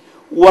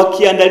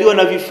 wakiandaliwa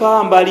na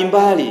vifaa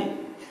mbalimbali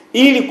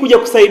ili kuja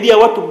kusaidia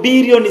watu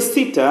bilioni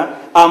 6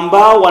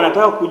 ambao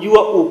wanataka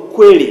kujua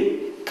ukweli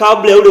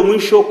kabla ya ule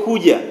mwisho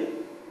kuja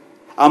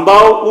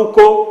ambao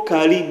uko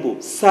karibu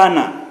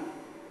sana.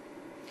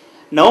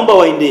 Naomba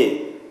waendee.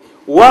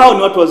 Wao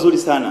ni watu wazuri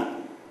sana,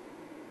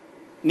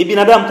 ni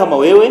binadamu kama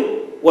wewe,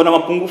 wana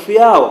mapungufu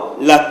yao,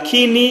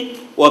 lakini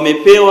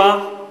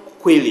wamepewa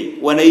kweli,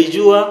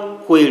 wanaijua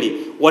kweli,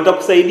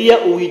 watakusaidia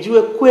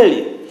uijue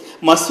kweli.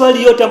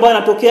 Maswali yote ambayo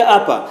yanatokea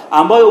hapa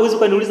ambayo huwezi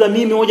kuniuliza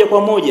mimi moja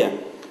kwa moja,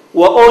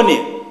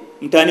 waone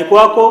mtaani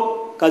kwako,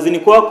 kazini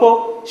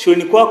kwako,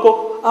 shuleni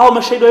kwako, au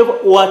mashahidi wao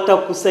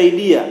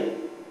watakusaidia.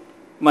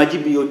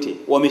 majibu yote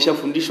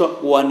wameshafundishwa,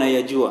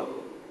 wanayajua.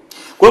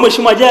 Kwa hiyo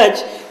Mheshimiwa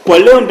Jaji, kwa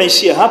leo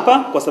nitaishia hapa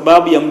kwa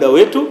sababu ya muda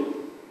wetu.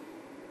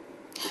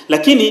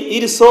 Lakini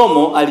ili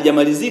somo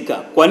alijamalizika.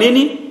 Kwa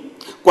nini?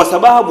 Kwa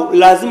sababu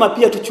lazima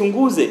pia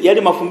tuchunguze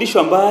yale mafundisho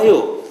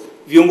ambayo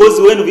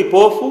viongozi wenu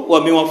vipofu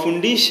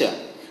wamewafundisha,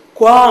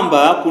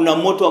 kwamba kuna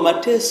moto wa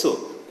mateso,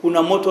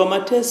 kuna moto wa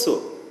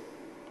mateso.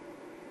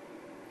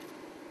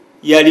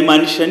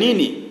 Yalimaanisha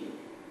nini?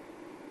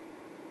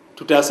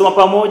 Tutayasoma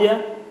pamoja,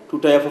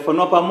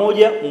 tutayafafanua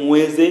pamoja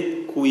muweze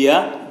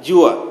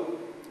kuyajua.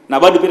 Na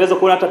bado pia tunaweza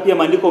kuona hata pia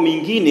maandiko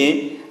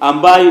mengine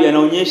ambayo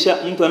yanaonyesha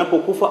mtu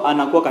anapokufa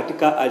anakuwa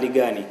katika hali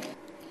gani.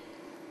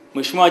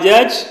 Mheshimiwa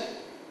Jaji,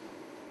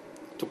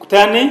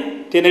 tukutane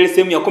tena ile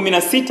sehemu ya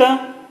 16.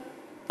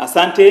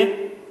 Asante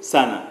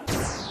sana.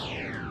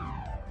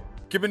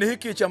 Kipindi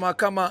hiki cha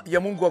Mahakama ya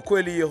Mungu wa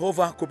Kweli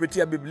Yehova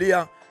kupitia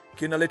Biblia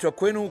kinaletwa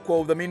kwenu kwa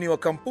udhamini wa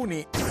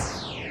kampuni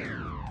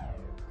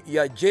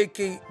ya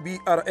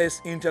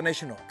JKBRS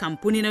International,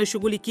 kampuni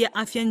inayoshughulikia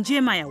afya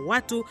njema ya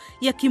watu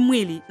ya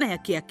kimwili na ya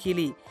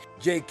kiakili.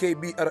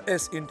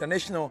 JKBRS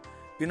International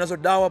inazo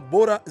dawa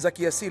bora za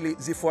kiasili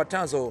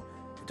zifuatazo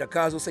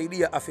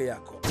zitakazosaidia afya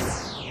yako.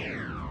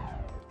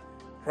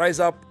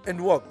 Rise Up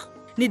and Walk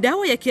ni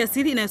dawa ya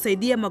kiasili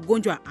inayosaidia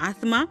magonjwa ya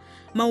athma,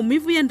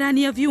 maumivu ya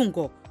ndani ya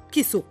viungo,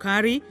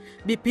 kisukari,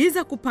 BP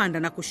za kupanda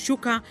na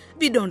kushuka,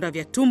 vidonda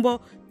vya tumbo,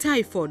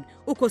 typhoid,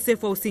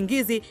 ukosefu wa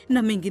usingizi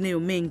na mengineyo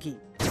mengi.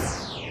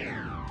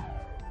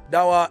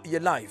 Dawa ya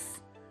Life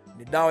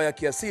ni dawa ya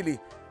kiasili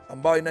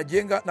ambayo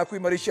inajenga na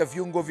kuimarisha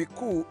viungo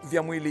vikuu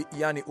vya mwili,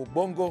 yani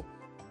ubongo,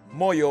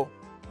 moyo,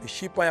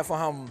 mishipa ya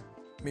fahamu,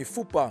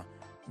 mifupa,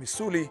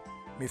 misuli,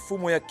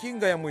 mifumo ya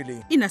kinga ya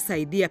mwili.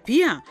 Inasaidia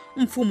pia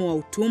mfumo wa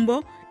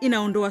utumbo,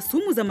 inaondoa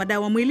sumu za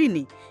madawa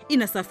mwilini,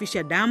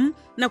 inasafisha damu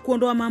na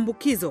kuondoa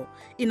maambukizo,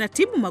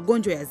 inatibu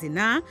magonjwa ya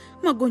zinaa,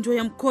 magonjwa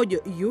ya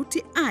mkojo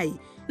UTI,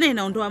 na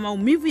inaondoa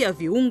maumivu ya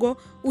viungo,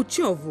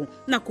 uchovu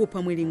na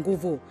kupa mwili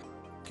nguvu.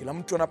 Kila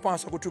mtu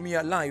anapaswa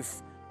kutumia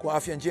Life kwa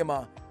afya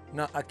njema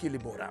na akili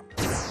bora.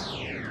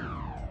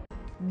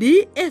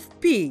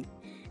 DFP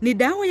ni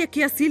dawa ya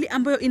kiasili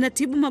ambayo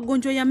inatibu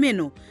magonjwa ya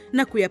meno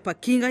na kuyapa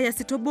kinga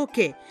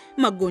yasitoboke,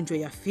 magonjwa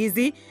ya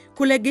fizi,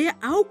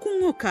 kulegea au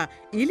kung'oka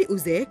ili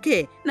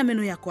uzeeke na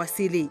meno yako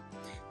asili.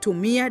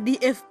 Tumia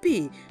DFP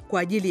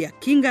kwa ajili ya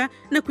kinga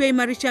na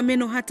kuyaimarisha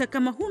meno hata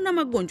kama huna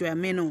magonjwa ya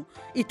meno.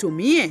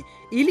 Itumie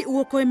ili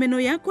uokoe meno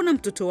yako na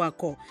mtoto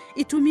wako.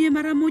 Itumie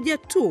mara moja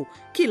tu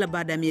kila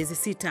baada ya miezi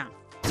 6.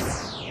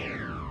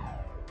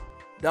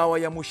 Dawa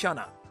ya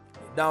Mushana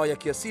ni dawa ya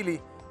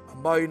kiasili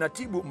ambayo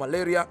inatibu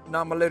malaria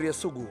na malaria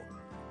sugu.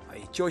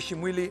 Haichoshi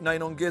mwili na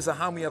inaongeza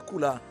hamu ya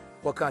kula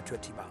wakati wa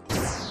tiba.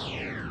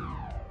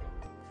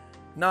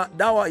 Na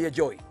dawa ya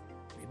Joy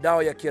ni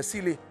dawa ya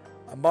kiasili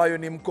ambayo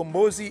ni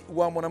mkombozi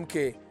wa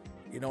mwanamke.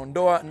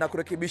 Inaondoa na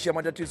kurekebisha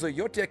matatizo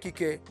yote ya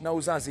kike na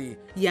uzazi.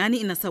 Yani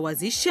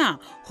inasawazisha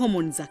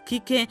homoni za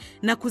kike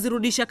na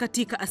kuzirudisha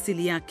katika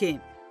asili yake.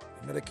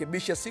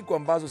 Inarekebisha siku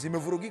ambazo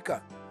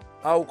zimevurugika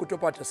au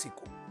kutopata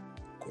siku.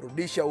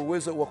 Kurudisha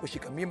uwezo wa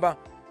kushika mimba,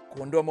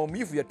 kuondoa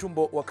maumivu ya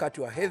tumbo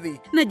wakati wa hedhi.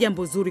 Na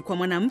jambo zuri kwa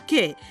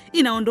mwanamke,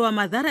 inaondoa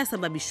madhara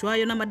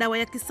yasababishwayo na madawa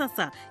ya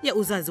kisasa ya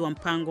uzazi wa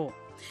mpango.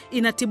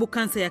 Inatibu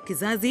kansa ya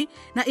kizazi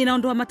na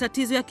inaondoa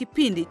matatizo ya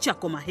kipindi cha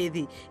koma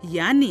hedhi,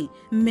 yani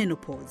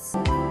menopause.